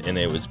from it and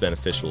it was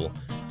beneficial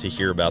to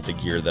hear about the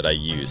gear that I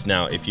use.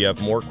 Now, if you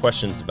have more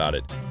questions about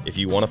it, if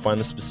you want to find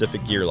the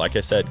specific gear, like I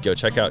said, go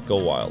check out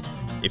Go Wild.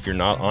 If you're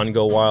not on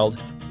Go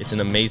Wild, it's an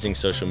amazing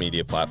social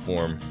media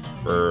platform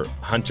for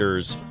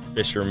hunters,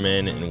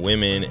 fishermen and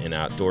women, and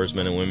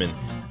outdoorsmen and women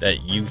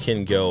that you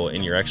can go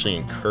and you're actually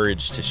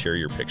encouraged to share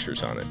your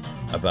pictures on it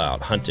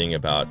about hunting,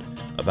 about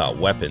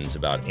weapons,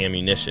 about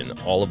ammunition,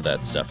 all of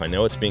that stuff. I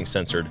know it's being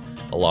censored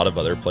a lot of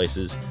other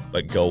places,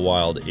 but Go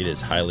Wild, it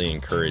is highly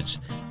encouraged.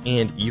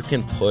 And you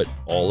can put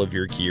all of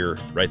your gear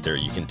right there.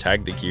 You can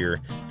tag the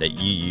gear that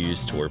you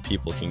use to where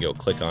people can go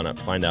click on it,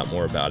 find out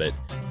more about it,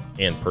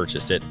 and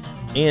purchase it.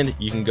 And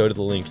you can go to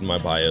the link in my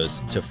bios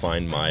to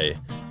find my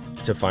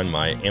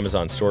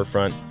Amazon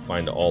storefront,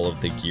 find all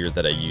of the gear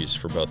that I use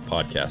for both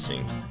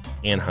podcasting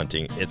and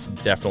hunting. It's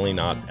definitely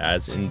not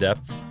as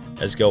in-depth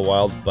as Go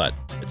Wild, but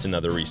it's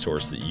another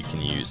resource that you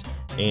can use.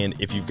 And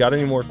if you've got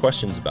any more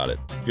questions about it,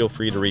 feel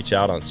free to reach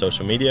out on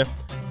social media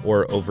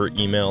or over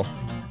email.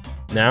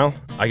 Now,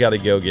 I got to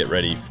go get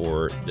ready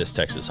for this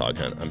Texas hog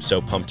hunt. I'm so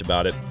pumped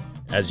about it.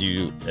 As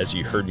you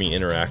heard me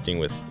interacting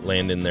with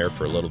Landon there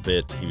for a little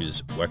bit, he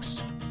was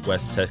West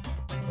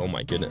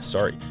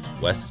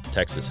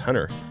Texas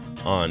hunter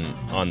on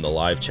the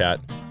live chat.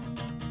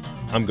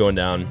 I'm going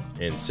down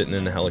and sitting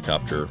in a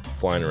helicopter,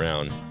 flying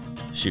around,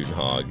 shooting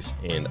hogs,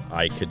 and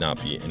I could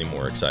not be any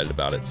more excited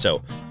about it.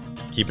 So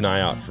keep an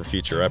eye out for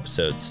future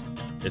episodes.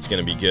 It's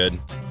going to be good.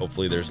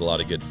 Hopefully there's a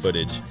lot of good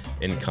footage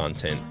and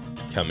content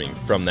coming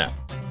from that.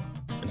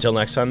 Until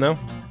next time, though,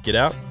 get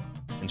out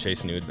and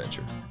chase a new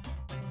adventure.